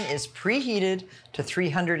your oven is preheated to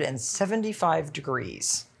 375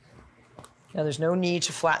 degrees. Now there's no need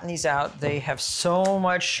to flatten these out. They have so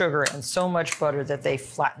much sugar and so much butter that they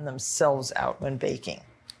flatten themselves out when baking.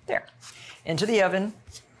 There. Into the oven.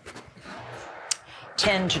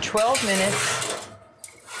 10 to 12 minutes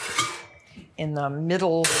in the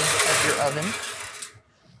middle of your oven.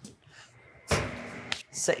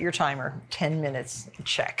 Set your timer, 10 minutes,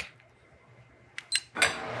 check.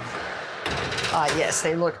 Yes,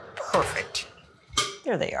 they look perfect.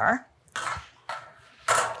 There they are.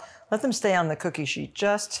 Let them stay on the cookie sheet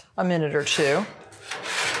just a minute or two.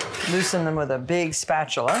 Loosen them with a big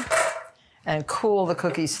spatula and cool the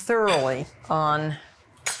cookies thoroughly on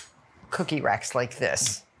cookie racks like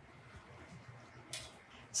this.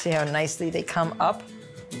 See how nicely they come up?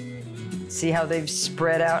 See how they've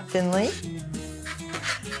spread out thinly?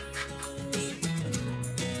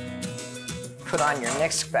 Put on your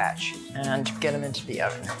next batch and get them into the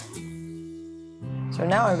oven. So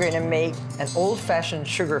now I'm going to make an old-fashioned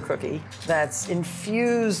sugar cookie that's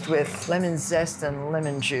infused with lemon zest and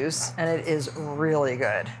lemon juice, and it is really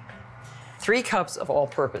good. 3 cups of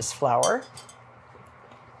all-purpose flour.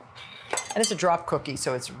 And it's a drop cookie,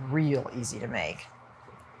 so it's real easy to make.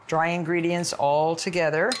 Dry ingredients all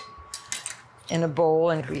together in a bowl,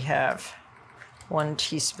 and we have 1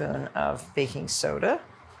 teaspoon of baking soda,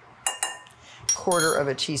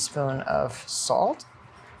 1/4 teaspoon of salt.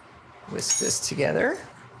 Whisk this together.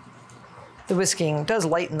 The whisking does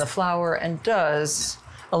lighten the flour and does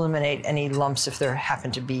eliminate any lumps if there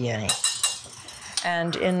happen to be any.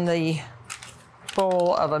 And in the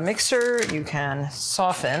bowl of a mixer, you can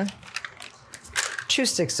soften 2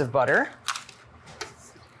 sticks of butter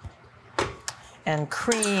and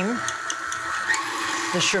cream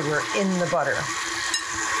the sugar in the butter.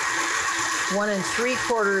 1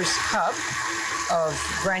 3/4 cup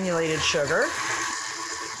of granulated sugar,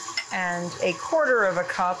 and 1/4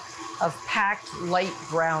 cup of packed light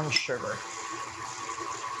brown sugar.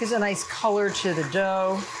 Gives a nice color to the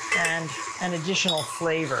dough and an additional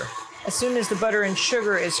flavor. As soon as the butter and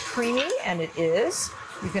sugar is creamy, and it is,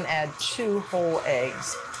 you can add 2 whole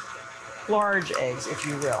eggs. Large eggs, if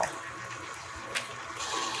you will.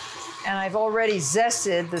 And I've already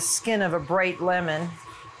zested the skin of a bright lemon.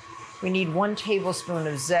 We need 1 tablespoon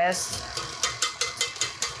of zest,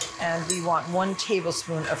 and we want 1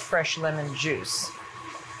 tablespoon of fresh lemon juice,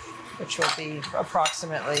 which will be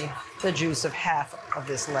approximately the juice of half of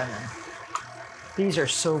this lemon. These are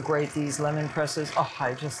so great, these lemon presses. Oh,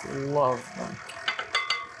 I just love them.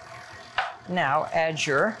 Now add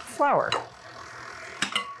your flour.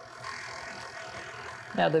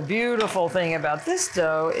 Now the beautiful thing about this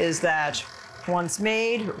dough is that once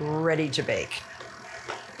made, ready to bake.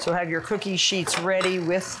 So have your cookie sheets ready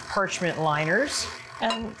with parchment liners,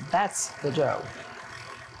 and that's the dough.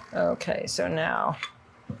 Okay, so now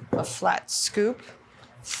a flat scoop,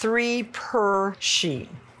 3 per sheet,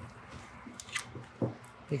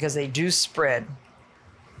 because they do spread.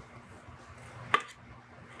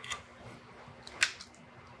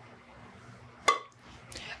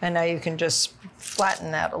 And now you can just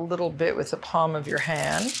flatten that a little bit with the palm of your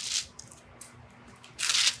hand.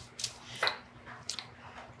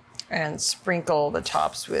 And sprinkle the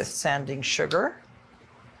tops with sanding sugar.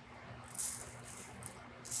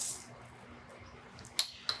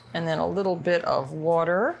 And then a little bit of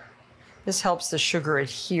water. This helps the sugar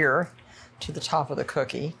adhere to the top of the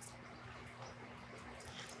cookie.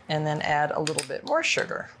 And then add a little bit more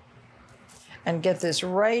sugar. And get this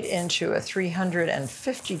right into a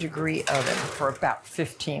 350-degree oven for about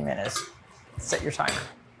 15 minutes. Set your timer.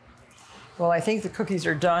 Well, I think the cookies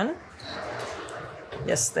are done.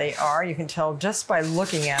 Yes, they are. You can tell just by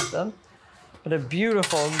looking at them. But a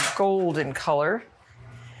beautiful golden color.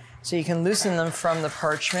 So you can loosen them from the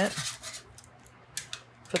parchment.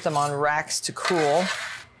 Put them on racks to cool.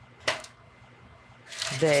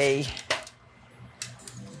 They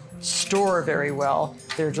store very well.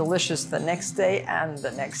 They're delicious the next day and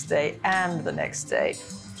the next day and the next day.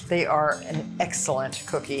 They are an excellent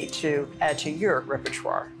cookie to add to your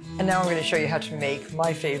repertoire. And now I'm going to show you how to make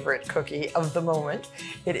my favorite cookie of the moment.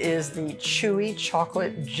 It is the chewy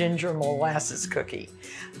chocolate ginger molasses cookie.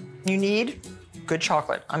 You need good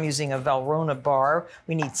chocolate. I'm using a Valrhona bar.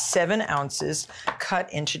 We need 7 ounces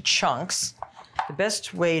cut into chunks. The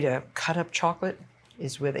best way to cut up chocolate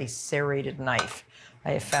is with a serrated knife.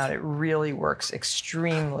 I have found it really works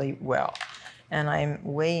extremely well. And I'm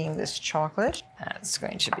weighing this chocolate. That's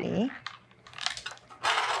going to be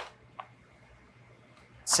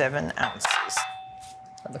 7 ounces.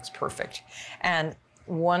 That looks perfect. And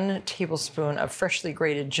 1 tablespoon of freshly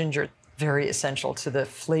grated ginger, very essential to the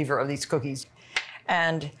flavor of these cookies.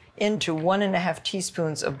 And into 1½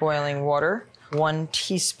 teaspoons of boiling water, 1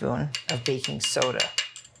 teaspoon of baking soda.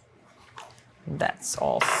 That's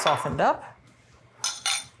all softened up.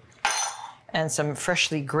 And some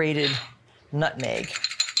freshly grated nutmeg,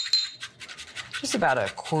 just about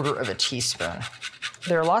 1/4 teaspoon.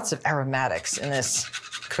 There are lots of aromatics in this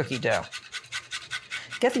cookie dough.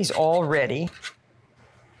 Get these all ready.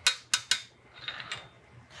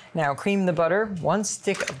 Now cream the butter, 1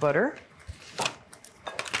 stick of butter,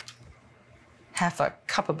 1/2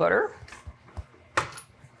 cup of butter,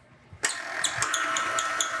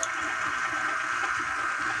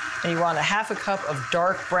 And you want a half a cup of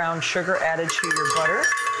dark brown sugar added to your butter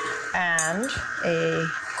and a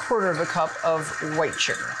quarter of a cup of white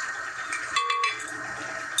sugar.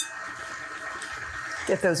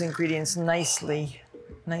 Get those ingredients nicely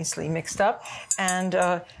mixed up. And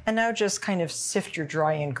now just kind of sift your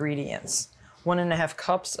dry ingredients. 1.5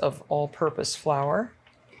 cups of all-purpose flour.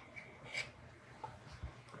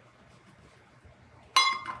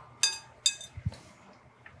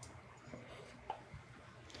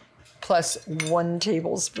 Plus 1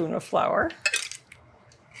 tablespoon of flour.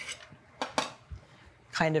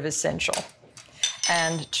 Kind of essential.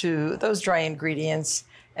 And to those dry ingredients,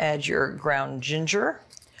 add your ground ginger,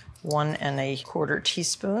 1¼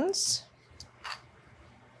 teaspoons.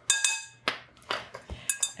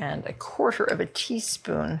 And 1/4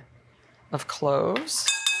 teaspoon of cloves.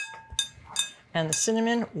 And the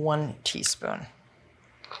cinnamon, 1 teaspoon.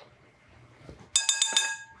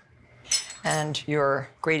 And your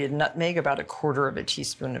grated nutmeg, about 1/4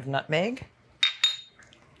 teaspoon of nutmeg.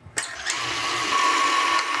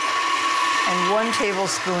 And 1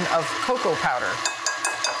 tablespoon of cocoa powder.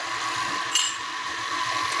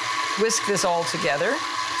 Whisk this all together.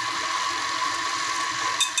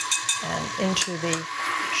 And into the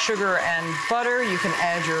sugar and butter, you can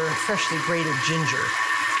add your freshly grated ginger.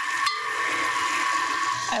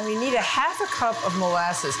 And we need a half a cup of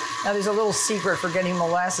molasses. Now there's a little secret for getting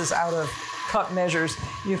molasses out of cup measures.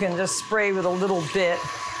 You can just spray with a little bit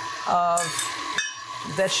of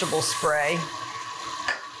vegetable spray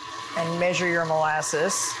and measure your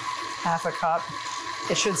molasses, half a cup.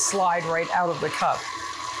 It should slide right out of the cup.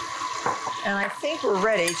 And I think we're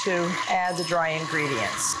ready to add the dry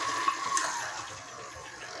ingredients.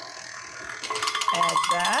 Add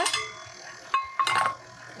that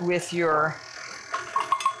with your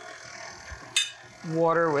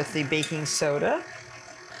water with the baking soda.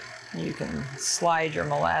 You can slide your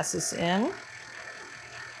molasses in.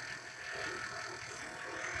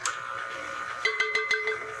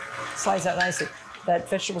 Slides out nicely. That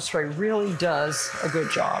vegetable spray really does a good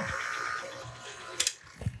job.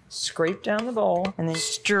 Scrape down the bowl and then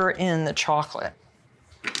stir in the chocolate.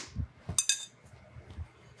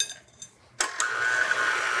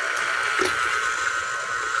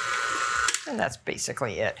 And that's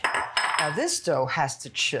basically it. Now this dough has to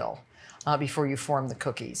chill before you form the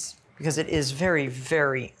cookies because it is very,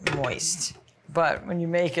 very moist. But when you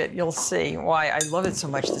make it, you'll see why I love it so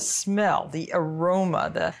much. The smell, the aroma,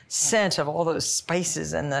 the scent of all those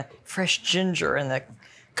spices and the fresh ginger and the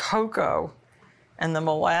cocoa and the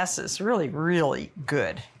molasses, really, really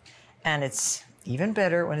good. And it's even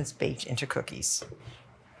better when it's baked into cookies.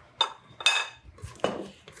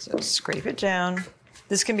 So scrape it down.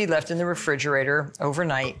 This can be left in the refrigerator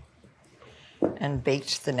overnight and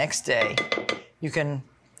baked the next day. You can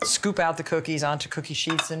scoop out the cookies onto cookie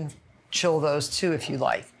sheets and chill those too if you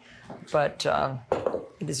like. But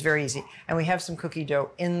it is very easy. And we have some cookie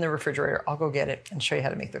dough in the refrigerator. I'll go get it and show you how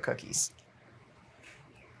to make the cookies.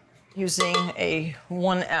 Using a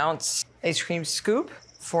 1-ounce ice cream scoop,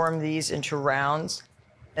 form these into rounds.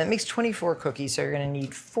 And it makes 24 cookies, so you're gonna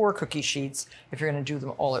need 4 cookie sheets if you're gonna do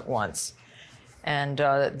them all at once. And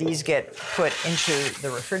these get put into the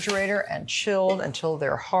refrigerator and chilled until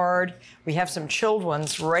they're hard. We have some chilled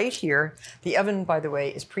ones right here. The oven, by the way,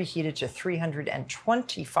 is preheated to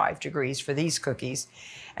 325 degrees for these cookies.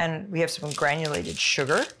 And we have some granulated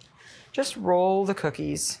sugar. Just roll the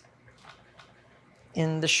cookies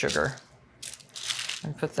in the sugar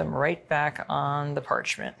and put them right back on the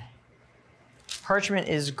parchment. Parchment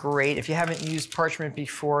is great. If you haven't used parchment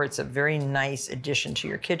before, it's a very nice addition to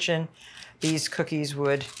your kitchen. These cookies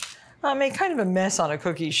would make kind of a mess on a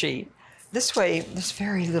cookie sheet. This way, there's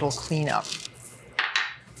very little cleanup.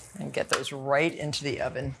 And get those right into the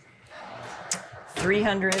oven.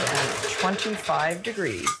 325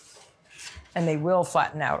 degrees. And they will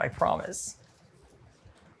flatten out, I promise.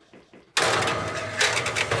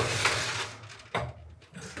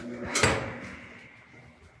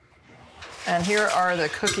 And here are the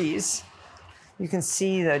cookies. You can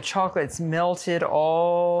see the chocolate's melted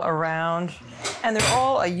all around. And they're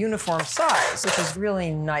all a uniform size, which is really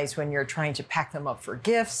nice when you're trying to pack them up for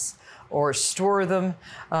gifts or store them.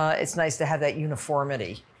 It's nice to have that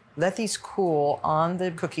uniformity. Let these cool on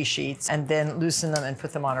the cookie sheets and then loosen them and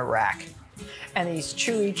put them on a rack. And these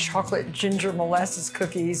chewy chocolate ginger molasses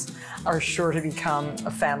cookies are sure to become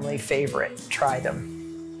a family favorite. Try them.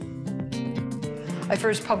 I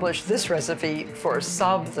first published this recipe for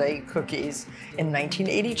sablé cookies in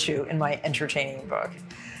 1982 in my entertaining book.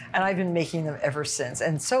 and I've been making them ever since,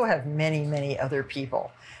 and so have many, many other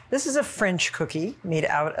people. This is a French cookie made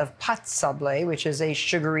out of pâte sablée, which is a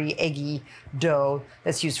sugary, eggy dough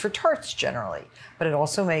that's used for tarts generally, but it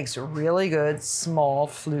also makes really good, small,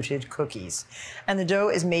 fluted cookies. And the dough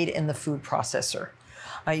is made in the food processor.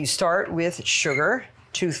 You start with sugar,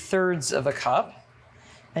 2/3 of a cup,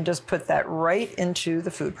 and just put that right into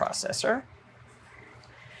the food processor.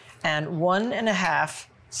 And 1½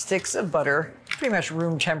 sticks of butter, pretty much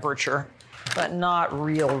room temperature, but not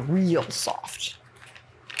real soft.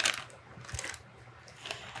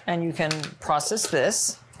 And you can process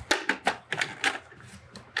this.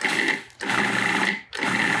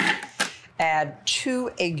 Add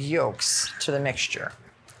 2 egg yolks to the mixture,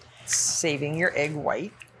 saving your egg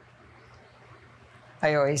white.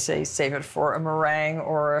 I always say save it for a meringue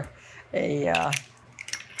or a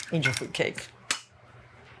angel food cake.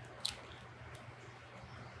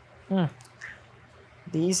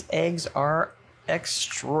 These eggs are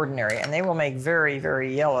extraordinary, and they will make very,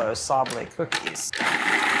 very yellow sablé cookies.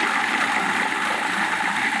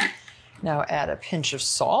 Now add a pinch of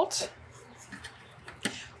salt,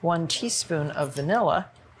 1 teaspoon of vanilla,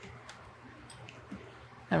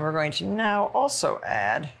 and we're going to now also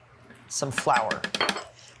add some flour,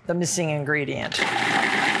 the missing ingredient.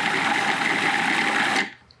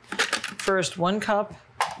 First 1 cup,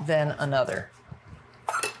 then another.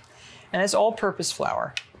 And it's all-purpose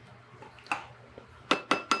flour.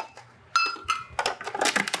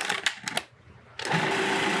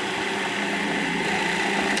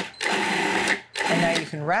 And now you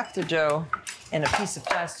can wrap the dough in a piece of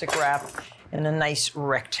plastic wrap in a nice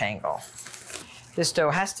rectangle. This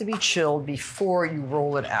dough has to be chilled before you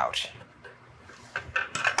roll it out.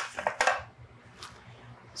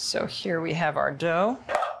 So here we have our dough.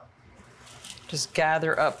 Just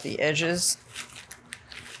gather up the edges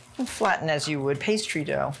and flatten as you would pastry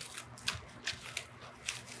dough.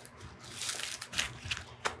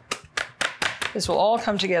 This will all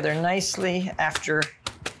come together nicely after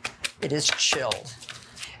it is chilled.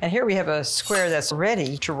 And here we have a square that's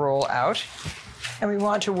ready to roll out. And we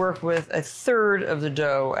want to work with 1/3 of the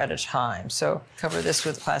dough at a time. So cover this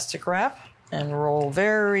with plastic wrap and roll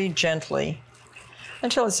very gently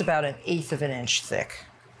until it's about 1/8 of an inch thick.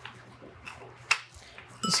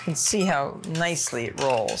 You can see how nicely it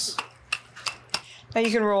rolls. Now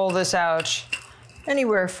you can roll this out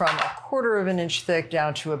anywhere from 1/4 of an inch thick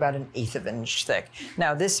down to about 1/8 of an inch thick.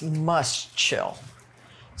 Now this must chill.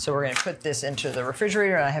 So we're going to put this into the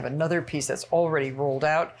refrigerator, and I have another piece that's already rolled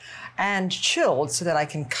out and chilled so that I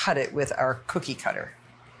can cut it with our cookie cutter.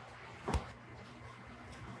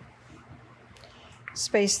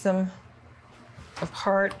 Space them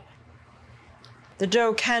apart. The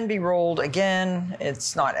dough can be rolled again.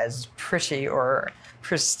 It's not as pretty or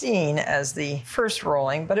pristine as the first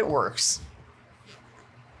rolling, but it works.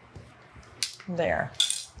 There.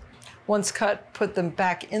 Once cut, put them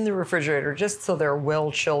back in the refrigerator just so they're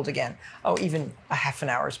well chilled again. Oh, even a ½ an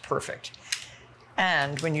hour is perfect.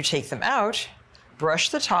 And when you take them out, brush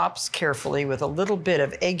the tops carefully with a little bit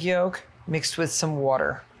of egg yolk mixed with some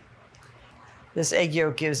water. This egg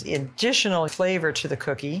yolk gives additional flavor to the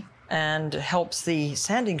cookie and helps the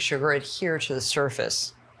sanding sugar adhere to the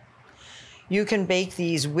surface. You can bake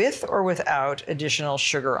these with or without additional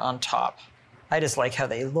sugar on top. I just like how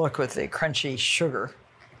they look with the crunchy sugar.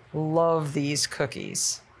 Love these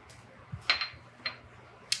cookies.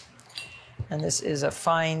 And this is a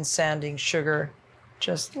fine sanding sugar.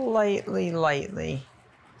 Just lightly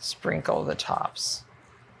sprinkle the tops.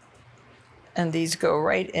 And these go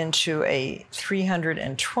right into a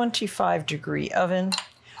 325-degree oven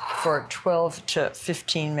for 12 to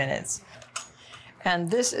 15 minutes.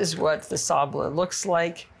 And this is what the sablé looks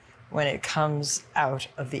like when it comes out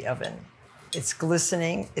of the oven. It's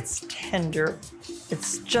glistening, it's tender,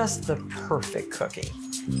 it's just the perfect cookie.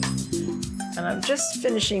 And I'm just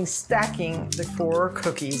finishing stacking the 4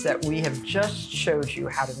 cookies that we have just showed you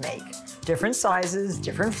how to make. Different sizes,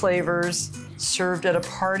 different flavors, served at a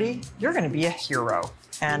party, you're gonna be a hero.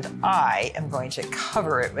 And I am going to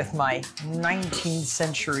cover it with my 19th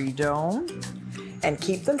century dome and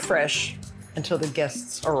keep them fresh until the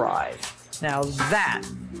guests arrive. Now that's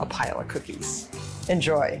a pile of cookies.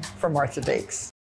 Enjoy from Martha Bakes.